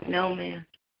 ma'am. No, ma'am.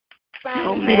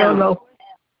 No, ma'am.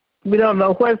 We don't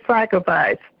know what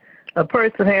sacrifice a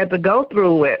person had to go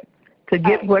through with to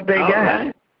get what they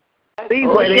got. See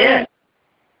what it is.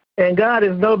 And God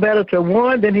is no better to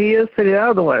one than he is to the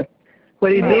other one.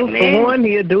 What he do for one,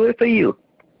 he'll do it for you.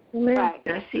 Right.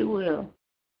 Yes, he will.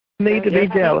 Need to be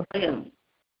jealous.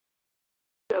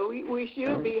 So we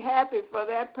should be happy for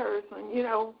that person,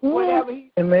 whatever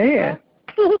he Amen.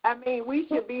 I mean, we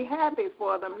should be happy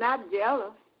for them, not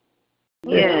jealous.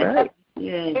 Yeah. Right.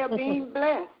 Yeah. They're being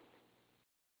blessed.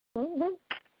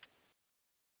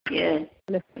 Yes.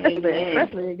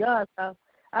 Especially God. I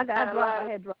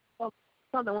had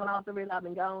something went off the real. I've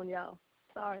been gone, y'all.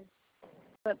 Sorry.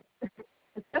 But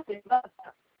especially God,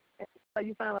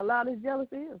 you find a lot of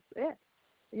jealousy is. Yeah.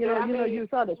 You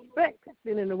sort of expect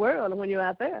it in the world when you're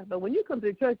out there. But when you come to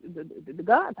the church, the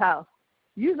God's house,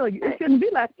 it shouldn't be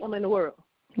like them in the world.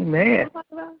 Man.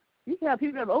 You should have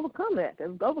people that have overcome that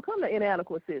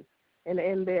inadequacies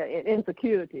and their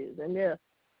insecurities and their,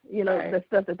 the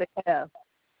stuff that they have,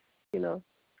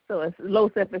 So it's low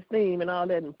self-esteem and all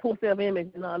that and poor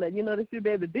self-image and all that. They should be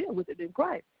able to deal with it in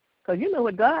Christ. Because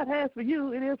what God has for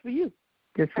you, it is for you.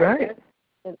 That's right.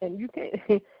 And you can't,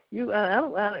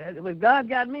 when God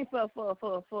got me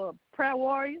for prayer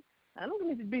warriors, I don't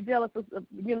need to be jealous of,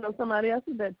 somebody else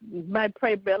that might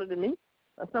pray better than me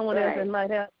or someone else that might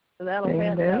have, and I don't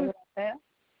have that I want to have.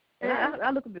 And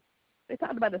I look at this. They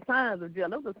talked about the signs of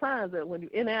jealousy. Those are signs that when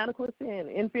you're inadequacy and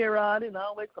inferiority and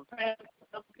always comparing to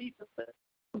other people,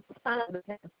 signs of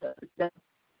cancer.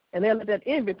 And then let that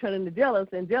envy turn into jealous,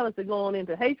 and jealousy going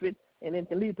into hatred, and it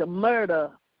can lead to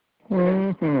murder.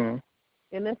 Mm-hmm.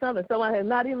 And then someone has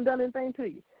not even done anything to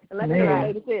you. And like the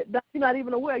lady said, you're not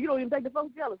even aware. You don't even think the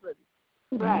folks jealous of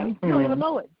you. Right. Mm-hmm. You don't even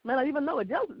know it. Man, I even know it.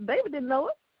 David didn't know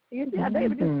it. You see how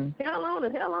David just held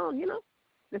on,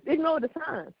 Just ignore the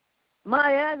signs.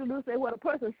 Maya Angelou said, "What a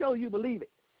person show you believe it."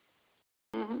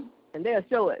 Mm-hmm. And they'll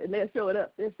show it, and they'll show it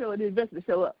up. They'll show it eventually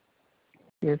show up.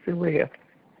 Yes, it will.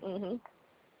 Mhm.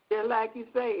 Just like you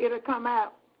say, it'll come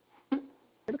out.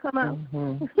 It'll come out.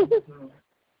 Mm-hmm.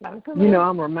 It'll come You know, out.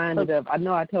 I'm reminded of. I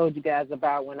know I told you guys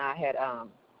about when I had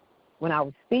when I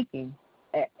was speaking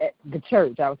at the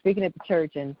church. I was speaking at the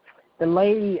church, and the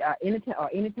lady,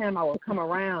 anytime I would come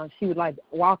around, she would like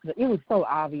walk. It was so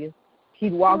obvious.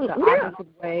 She'd walk the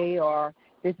opposite way or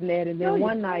this and that. And then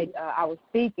one night I was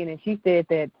speaking, and she said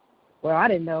that. Well, I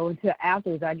didn't know until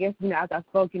afterwards. I guess, after I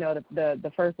spoke,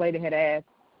 the first lady had asked,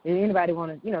 did anybody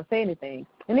want to, say anything?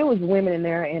 And there was women in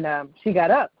there, and she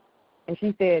got up, and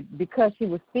she said because she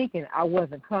was speaking, I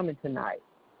wasn't coming tonight.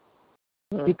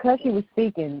 Because she was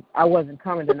speaking, I wasn't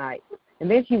coming tonight.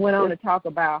 And then she went on to talk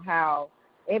about how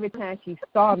every time she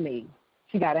saw me,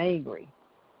 she got angry.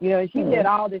 And she did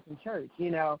all this in church,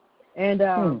 and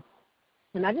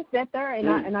I just sat there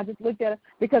and I just looked at her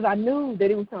because I knew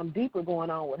that it was something deeper going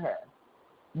on with her.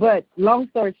 But long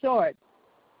story short,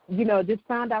 just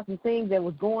found out some things that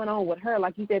was going on with her,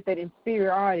 like you said, that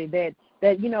inferiority, that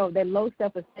that low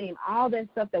self-esteem, all that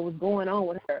stuff that was going on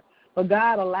with her. But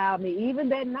God allowed me, even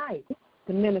that night,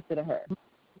 to minister to her.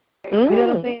 You know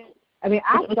what I'm saying? I mean,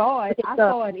 I saw it. I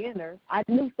saw it in her. I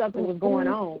knew something was going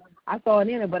on. I saw it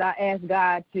in her, but I asked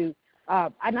God to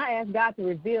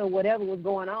reveal whatever was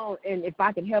going on, and if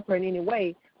I could help her in any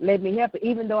way, let me help her,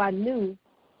 even though I knew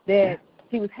that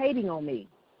she was hating on me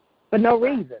for no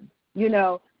reason,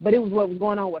 but it was what was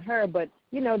going on with her. But,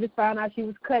 just found out she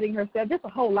was cutting herself, just a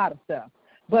whole lot of stuff.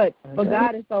 But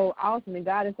God is so awesome, and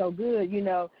God is so good,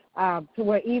 to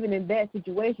where even in that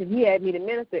situation, he had me to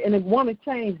minister, and the woman's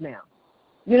changed now.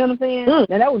 You know what I'm saying? Now,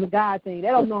 that was a God thing.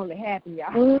 That don't normally happen,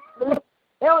 y'all. That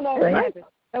don't normally happen.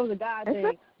 That was a God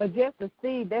thing. But just to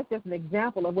see, that's just an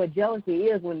example of what jealousy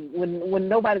is when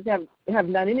nobody's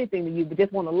haven't done anything to you but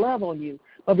just want to love on you,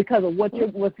 but because of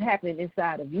what's happening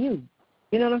inside of you.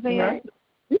 You know what I'm saying? Right.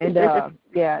 And,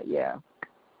 yeah.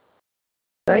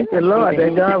 Thank the Lord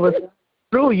that God was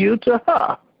through you to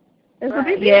her.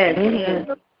 Yes.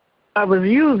 I was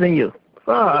using you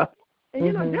for her.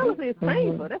 And, jealousy is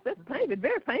painful. That's painful. It's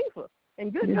very painful.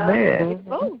 And good God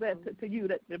exposed that to you,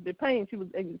 that the pain she was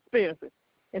experiencing.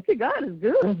 And see, God is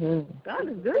good. God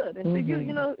is good. And see,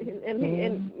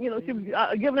 and she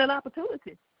was given an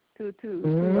opportunity to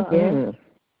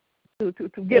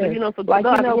get it, for like,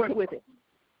 God to work with it.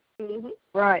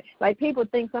 Right. Like people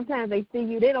think sometimes they see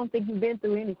you, they don't think you've been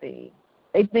through anything.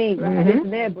 They think this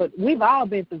and that, but we've all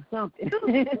been through something.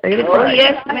 Oh,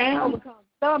 yes, ma'am.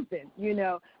 Something,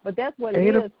 But that's what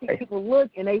it is. People look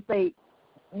and they say,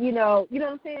 you know what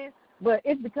I'm saying? But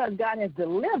it's because God has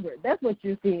delivered. That's what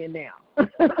you're seeing now.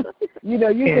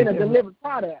 You're seeing a delivered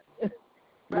product.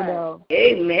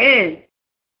 Amen.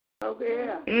 Okay.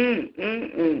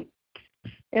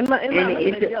 And my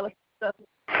jealous stuff.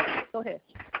 Go ahead.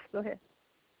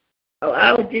 Oh,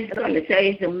 I was just going to say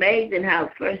it's amazing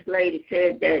how First Lady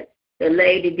said that the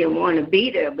lady didn't want to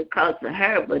beat her because of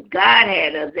her, but God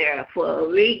had her there for a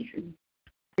reason.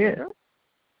 Yeah.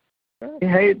 You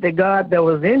hated the God that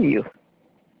was in you.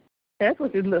 That's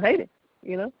what you hated,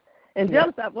 And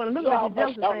jealous, I want to look at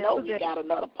jealous. Don't know we got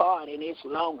another part, and it's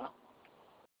longer.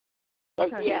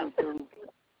 13 through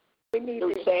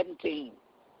 17.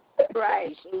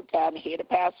 Right. It's time to hear the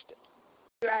pastor.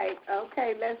 Right.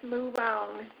 Okay, let's move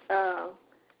on to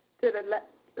the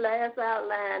last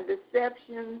outline,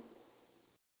 deception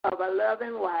of a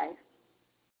loving wife.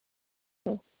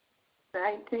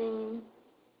 19,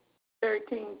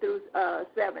 13 through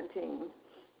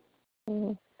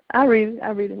 17. I read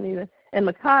it, Nita. And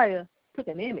Micaiah took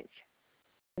an image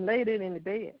and laid it in the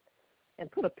bed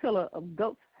and put a pillar of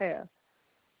goat's hair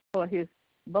for his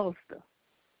bolster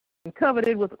and covered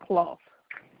it with a cloth.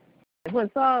 And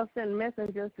when Saul sent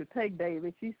messengers to take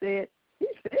David, she said, he's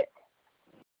sick.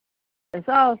 And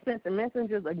Saul sent the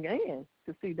messengers again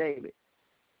to see David,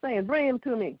 saying, bring him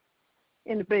to me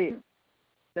in the bed,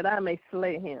 that I may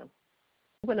slay him.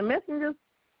 When the messengers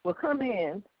were come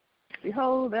in,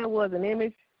 behold, there was an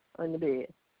image on the bed,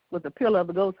 with a pillar of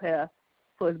the goat's hair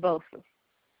for his bolster.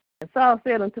 And Saul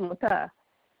said unto Micaiah,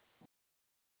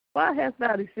 why hast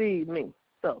thou deceived me?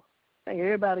 So,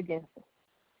 everybody against him.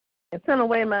 And send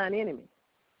away mine enemy,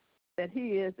 that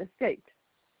he is escaped.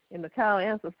 And Micaiah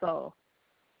answered Saul,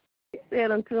 he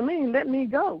said unto me, let me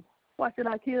go. Why should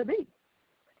I kill thee?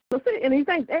 So see, and he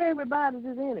thinks everybody's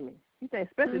his enemy. He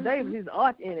thinks especially David, his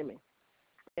arch enemy.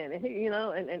 And he,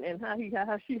 and how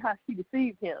she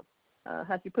deceived him.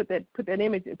 How she put that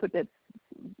image and put that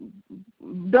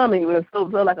dummy with so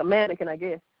like a mannequin, I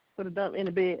guess, put a dummy in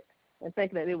the bed and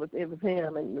thinking that it was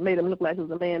him, and made him look like it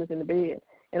was a man that's in the bed.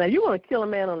 And now you want to kill a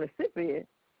man on the sick bed,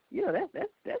 you know,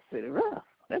 that's pretty rough.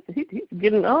 He's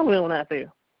getting all the way on out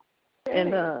there. And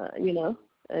you know,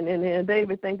 and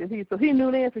David thinks that so he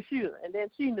knew then for sure, and then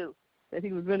she knew that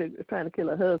he was really trying to kill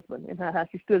her husband, and how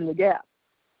she stood in the gap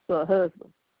for her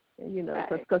husband. And, you know,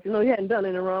 because you know, he hadn't done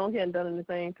anything wrong, he hadn't done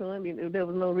anything to him. There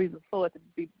was no reason for it to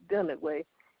be done that way.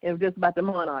 It was just about the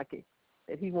monarchy,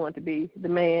 that he wanted to be the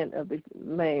man of the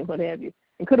man, what have you,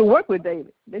 and could have worked with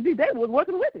David. David was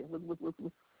working with him, was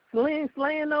slaying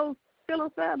those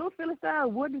Philistines. Those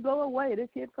Philistines wouldn't go away. They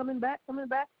kept coming back.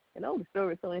 And all the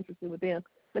story is so interesting with them.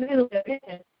 But anyway,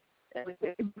 that's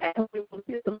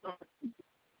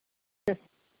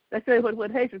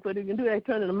what hatred, what you can do, they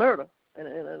turn into murder. And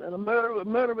a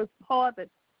murderous heart that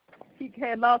he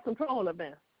had lost control of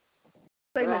them.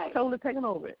 Satan has totally taken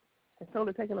over it. It's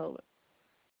totally taken over.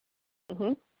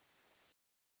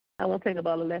 I won't take up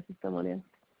all the lessons. Someone else.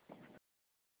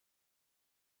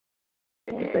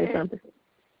 Say something.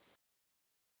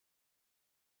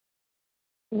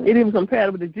 It even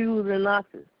compared with the Jews and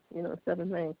Nazis, you know, stuff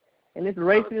and things. And this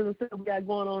racism stuff we got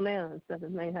going on now and stuff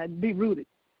and things had to be rooted.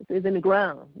 It's in the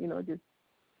ground, you know, just.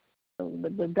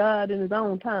 But God in His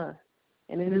own time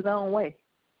and in His own way,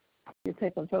 He'll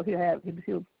take control. He'll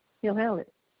handle it.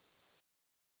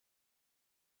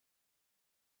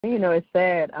 You know, it's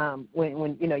sad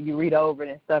when you know you read over it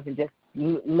and stuff and just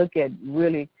look at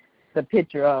really the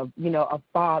picture of, you know, a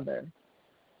father,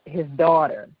 his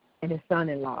daughter, and his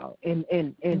son-in-law,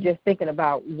 and just thinking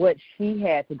about what she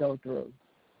had to go through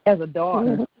as a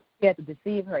daughter. She had to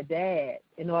deceive her dad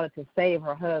in order to save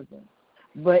her husband.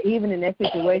 But even in that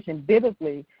situation,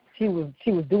 biblically, she was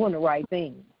doing the right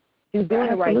thing. She was doing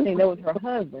the right thing. That was her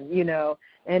husband, you know.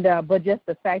 And but just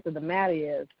the fact of the matter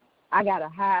is, I gotta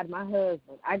hide my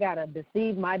husband. I gotta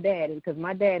deceive my daddy because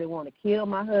my daddy want to kill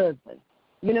my husband.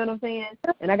 You know what I'm saying?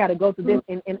 And I gotta go through this.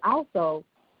 And also,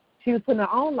 she was putting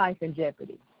her own life in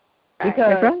jeopardy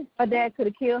because her dad could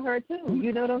have killed her too.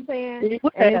 You know what I'm saying?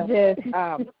 And it's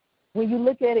just when you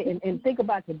look at it and think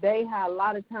about today, how a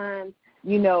lot of times,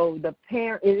 you know, the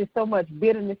parent, it is so much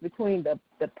bitterness between the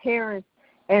parents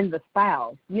and the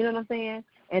spouse. You know what I'm saying?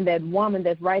 And that woman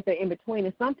that's right there in between.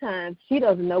 And sometimes she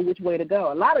doesn't know which way to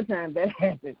go. A lot of times that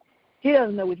happens. She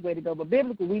doesn't know which way to go. But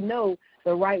biblically, we know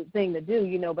the right thing to do,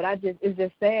 you know. But it's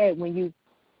just sad when you,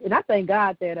 and I thank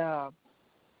God that,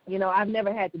 you know, I've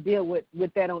never had to deal with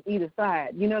that on either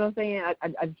side. You know what I'm saying?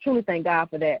 I truly thank God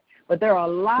for that. But there are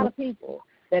a lot of people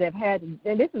that have had,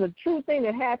 and this is a true thing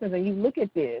that happens, and you look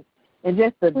at this, and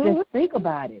just think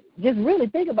about it. Just really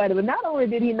think about it. But not only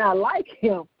did he not like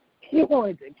him, he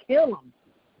wanted to kill him.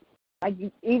 Like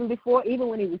even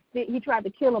when he was sick, he tried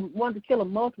to kill him, wanted to kill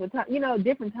him multiple times, you know,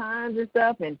 different times and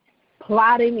stuff, and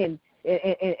plotting and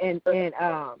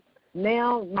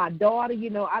now my daughter, you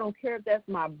know, I don't care if that's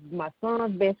my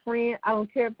son's best friend. I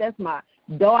don't care if that's my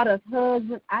daughter's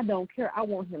husband. I don't care. I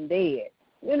want him dead.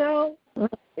 You know?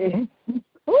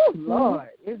 Oh, Lord.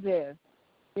 It's just,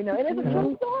 you know, and it's a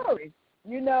true story.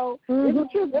 You know,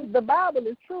 it's true. The Bible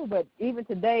is true, but even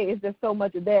today, it's just so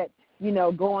much of that, you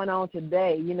know, going on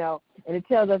today, you know, and it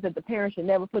tells us that the parents should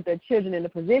never put their children in a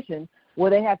position where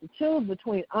they have to choose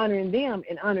between honoring them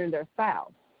and honoring their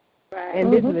spouse. Right.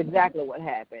 And this is exactly what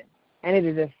happened. And it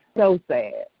is just so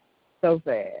sad. So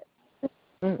sad.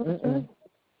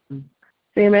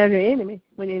 See him as your enemy.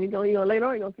 When you're going later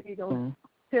on, you're going to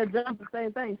tell John the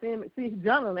same thing. See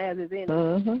John as his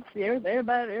enemy. See,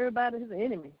 everybody is an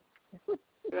enemy.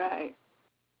 Right.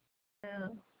 Yeah.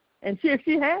 And she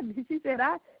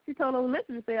told on the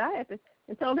messenger, say I had to,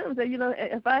 and told him, say, you know,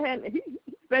 if I hadn't, he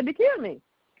threatened to kill me.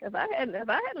 If I hadn't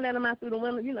let him out through the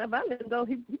window, you know, if I let him go,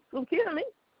 he's gonna kill me.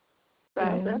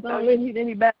 Right. That's all. Then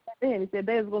he backed in. He said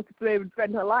they was going to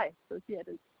threaten her life, so she had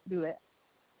to do that.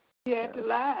 She had to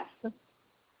lie.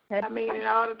 In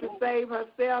order to save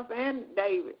herself and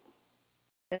David.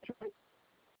 That's right.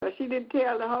 But she didn't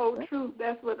tell the whole truth.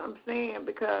 That's what I'm saying,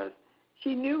 because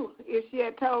she knew if she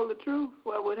had told the truth,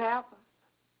 what would happen.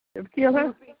 It would kill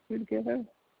her. It would kill her.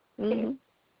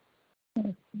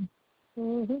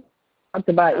 Talked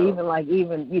about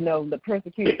even you know, the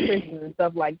persecuted Christians and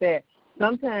stuff like that.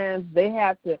 Sometimes they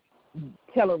have to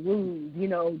tell a ruse, you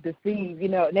know, deceive, you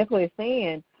know, and that's what it's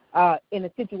saying in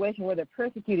a situation where they're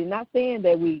persecuted. Not saying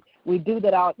that we do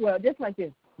that all, well, just like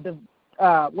this,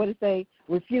 what it say,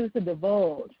 refuse to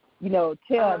divulge, you know,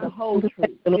 tell the whole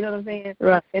truth, you know what I'm saying,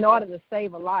 right. In order to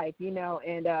save a life, you know,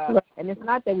 and it's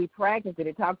not that we practice it.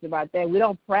 It talks about that. We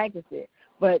don't practice it,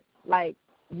 but, like,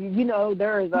 you know,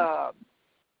 there's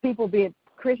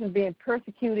Christians being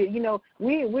persecuted. You know,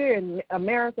 we're in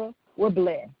America, we're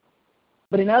blessed.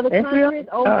 But in other countries,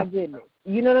 oh my goodness.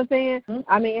 You know what I'm saying?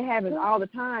 I mean, it happens all the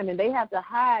time, and they have to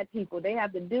hide people. They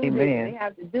have to do this. They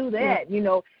have to do that, you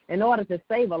know, in order to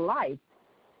save a life.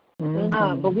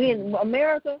 But we in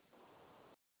America,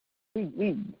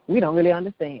 we don't really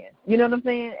understand. You know what I'm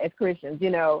saying? As Christians, you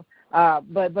know.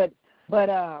 But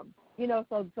you know,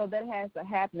 so that has to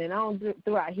happen, and on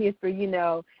throughout history, you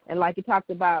know, and like you talked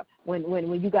about when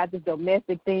you got this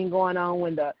domestic thing going on,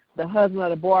 when the husband or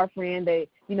the boyfriend, they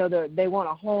want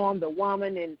to harm the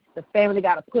woman, and the family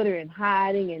got to put her in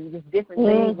hiding, and just different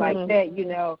things like that, you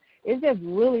know. It's just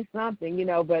really something, you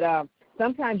know. But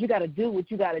sometimes you got to do what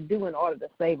you got to do in order to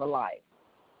save a life,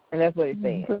 and that's what it's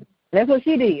saying. That's what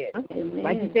she did. Amen.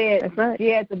 Like you said, she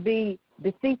had to be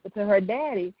deceitful to her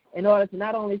daddy in order to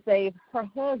not only save her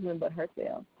husband but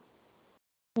herself.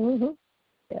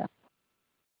 Yeah.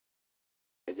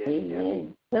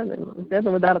 That's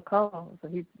without a cause. So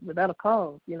he without a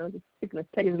cause, you know, just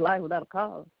take his life without a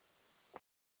cause.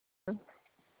 Yeah,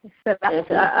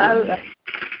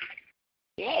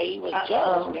 he was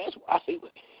jealous. That's why he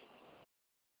was.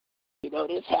 You know,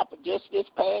 this happened just this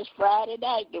past Friday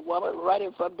night. The woman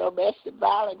running from domestic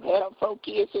violence had her 4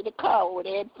 kids in the car when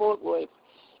they in Fort Worth,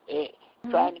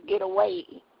 trying to get away,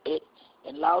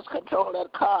 and lost control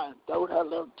of the car and threw her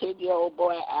little 10-year-old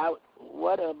boy out,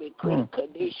 one of them in critical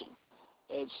condition.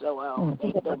 And so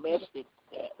they domestic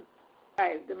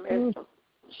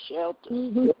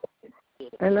shelters.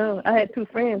 I know. I had 2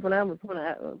 friends when I worked with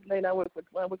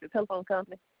the telephone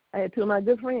company. I had 2 of my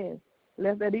good friends.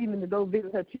 Left that evening to go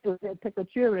visit her children, take her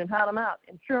children and hide them out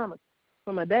in Sherman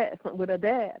with her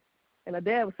dad. And her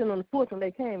dad was sitting on the porch when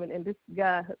they came, and this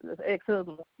guy, his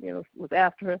ex-husband, you know, was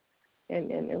after her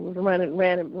and was running.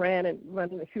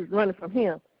 She was running from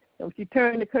him. And when she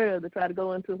turned the curve to try to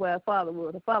go into where her father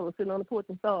was sitting on the porch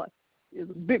and saw it. It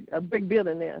was a big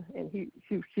building there, and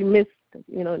she missed,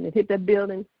 you know, and it hit that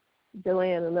building.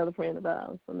 Joanne, another friend of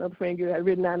ours, another friend girl had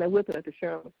ridden down there with her to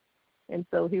Sherman. And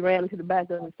so he ran into the back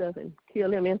of him and stuff and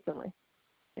killed him instantly.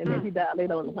 And then he died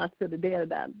later on in the hospital. The dad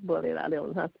died, boy, they died there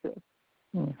in the hospital.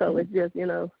 So it's just, you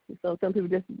know, so some people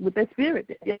just, with their spirit,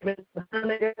 you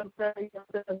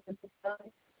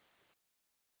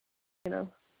know,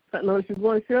 I know if you're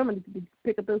going to Sherman to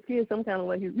pick up those kids some kind of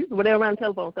way. You can whatever around the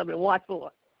telephone stuff and watch for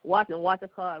it. Watch a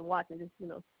car and watch and just, you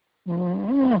know,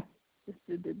 just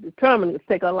determined to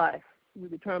take our life. We're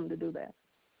determined to do that.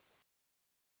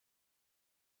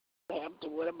 Happened to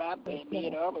one of my me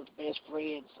and Irma's best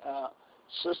friends,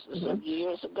 sister some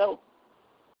years ago.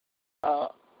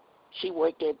 She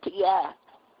worked at PI.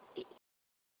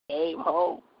 Came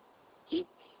home. He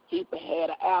had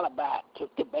an alibi.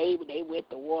 Took the baby. They went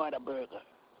to Whataburger.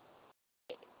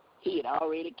 He had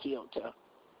already killed her.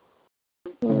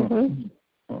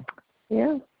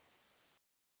 Yeah.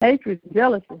 Hatred,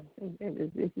 jealousy,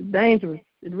 it's dangerous.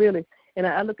 It really. And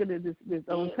I look at it this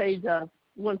on page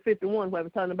 151 where we're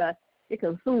talking about it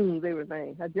consumes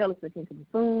everything. How jealousy can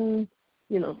consume,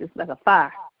 you know, just like a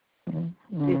fire.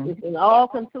 It's an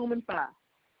all-consuming fire.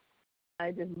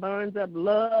 It just burns up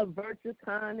love, virtue,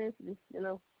 kindness, just, you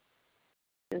know.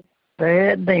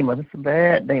 Bad demon. It's a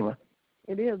bad demon.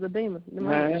 It is a demon.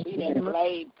 See that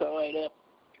flame going up.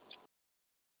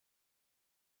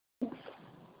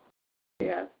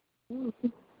 Yeah.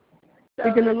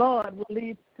 Seeking the Lord will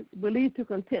lead to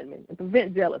contentment and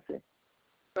prevent jealousy.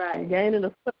 Right. And gaining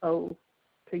a foothold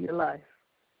to your life.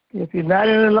 If you're not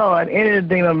in the Lord, any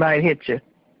demon might hit you.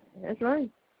 That's right.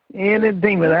 Any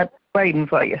demon that's waiting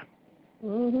for you.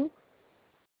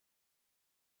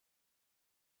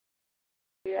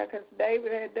 Yeah, because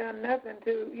David had done nothing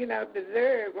to, you know,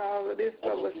 deserve all of this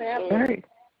what was happening. Right.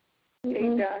 He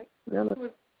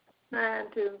was trying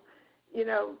to, you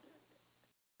know,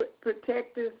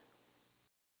 protect the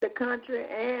country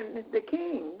and the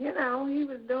king. You know, he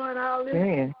was doing all this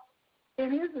in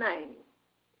his name.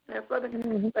 And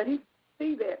but he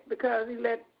see that because he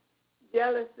let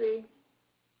jealousy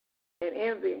and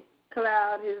envy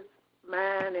cloud his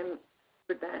mind and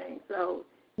everything. So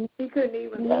he couldn't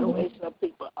even. That's the way some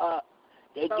people are.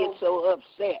 They get so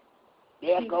upset.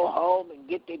 They'll go home and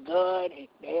get their gun, and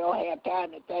they don't have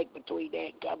time to think between that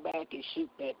and come back and shoot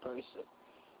that person.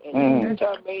 And he's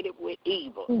terminated with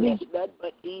evil. That's nothing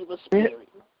but evil spirit.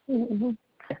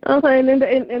 Okay, and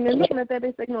then looking at that,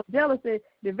 they say, you know, jealousy,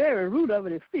 the very root of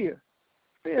it is fear.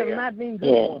 Fear of not being good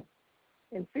enough.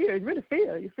 And fear is really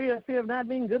fear. You fear of not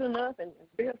being good enough, and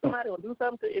fear somebody will do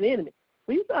something to an enemy.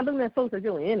 When you start looking at folks as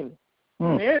your enemy,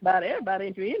 everybody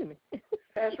ain't your enemy.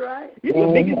 That's right. You're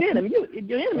your biggest enemy.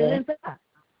 Your enemy is inside.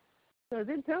 So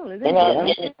it's telling.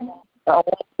 On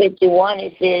 151,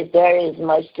 it says there is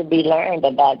much to be learned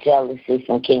about jealousy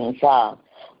from King Saul.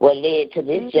 What led to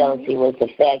this jealousy was the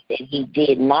fact that he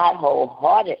did not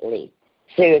wholeheartedly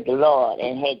serve the Lord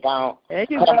and had come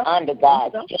under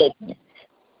God's judgment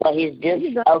for his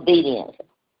disobedience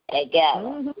at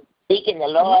Gala. Seeking the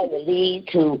Lord will lead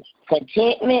to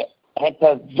contentment and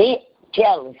prevent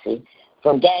jealousy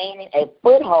from gaining a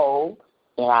foothold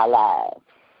in our lives.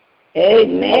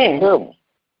 Amen.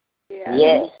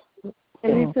 Yes.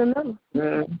 And lead to another.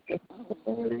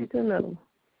 Lead to another.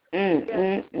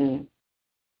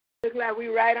 Looks like we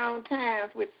right on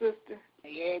time with Sister.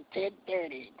 Yeah,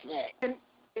 10:30 exactly.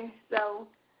 So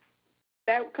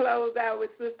that closed out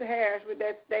with Sister Harris with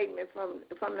that statement from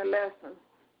the lesson.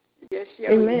 Just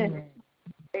show Amen.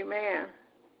 You. Amen.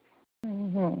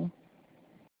 Mm-hmm.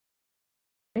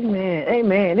 Amen.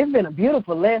 Amen. It's been a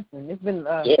beautiful lesson. It's been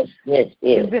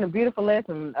It's been a beautiful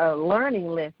lesson, a learning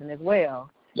lesson as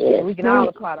well. Yes. We can all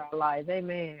apply to our lives.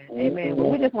 Amen. Amen.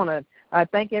 Well, we just want to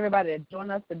thank everybody that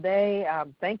joined us today.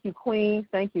 Thank you, Queens.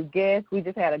 Thank you, guests. We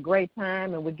just had a great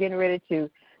time, and we're getting ready to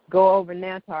go over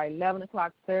now to our 11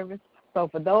 o'clock service. So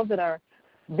for those that are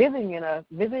visiting us,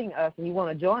 and you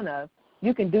want to join us,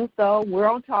 you can do so. We're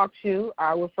on TalkShoe.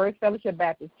 We're First Fellowship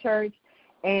Baptist Church,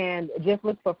 and just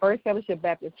look for First Fellowship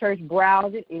Baptist Church.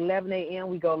 Browse it. 11 a.m.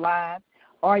 we go live,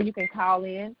 or you can call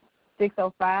in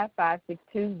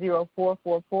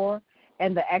 605-562-0444,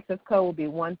 and the access code will be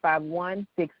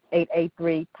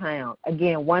 151-6883#.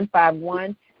 Again,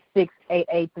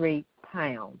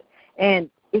 151-6883#. And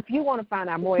if you want to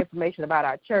find out more information about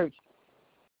our church,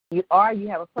 you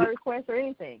have a prayer request or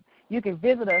anything, you can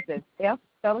visit us at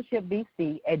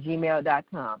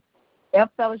fellowshipbc@gmail.com.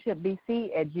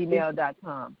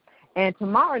 fellowshipbc@gmail.com. And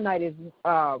tomorrow night is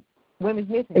Women's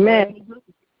Mission. Amen.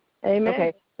 Amen.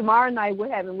 Okay. Tomorrow night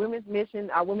we're having Women's Mission,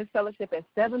 our Women's Fellowship at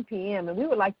 7 p.m., and we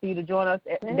would like for you to join us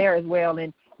there as well.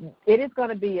 And it is going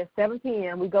to be at 7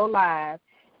 p.m. We go live,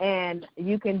 and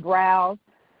you can browse,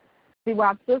 see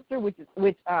our sister, which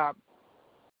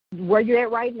where you're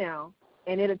at right now,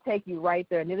 and it'll take you right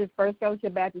there. And it is First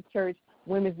Fellowship Baptist Church,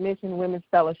 Women's Mission, Women's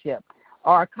Fellowship.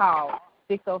 Or call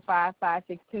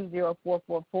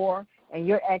 605-562-0444, and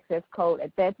your access code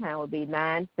at that time will be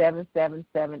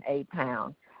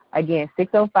 97778#. Again,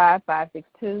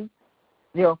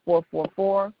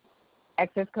 605-562-0444,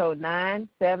 access code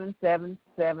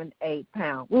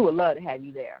 97778#. We would love to have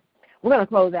you there. We're going to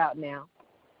close out now.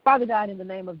 Father God, in the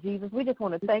name of Jesus, we just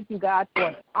want to thank you, God, for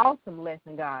an awesome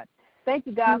lesson, God. Thank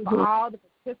you, God, for all the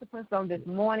participants on this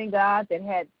morning, God, that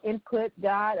had input,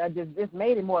 God, just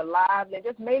made it more lively, and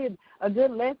just made it a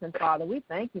good lesson, Father. We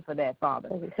thank you for that, Father.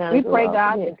 We pray,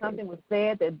 God, that something was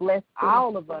said that blessed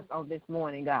all of us on this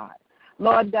morning, God.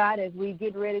 Lord God, as we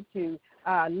get ready to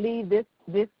leave this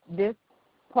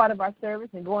part of our service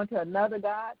and go into another,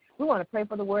 God, we want to pray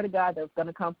for the word of God that's going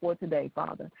to come forth today,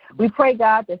 Father. We pray,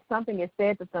 God, that something is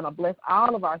said that's going to bless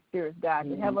all of our spirits, God,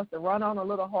 to have us to run on a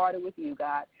little harder with you,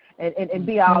 God, and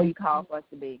be all you call for us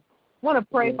to be. We want to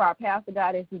pray for our pastor,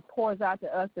 God, as he pours out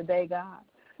to us today, God.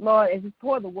 Lord, as he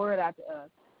pours the word out to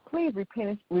us, please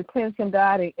replenish him,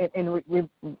 God, and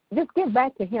just give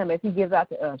back to him as he gives out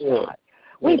to us, God.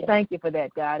 We thank you for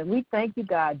that, God, and we thank you,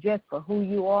 God, just for who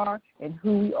you are and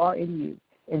who we are in you.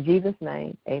 In Jesus'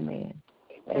 name, amen.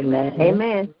 Amen.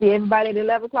 Amen. See everybody at the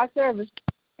 11 o'clock service.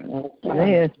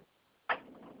 Amen.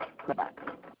 Bye-bye.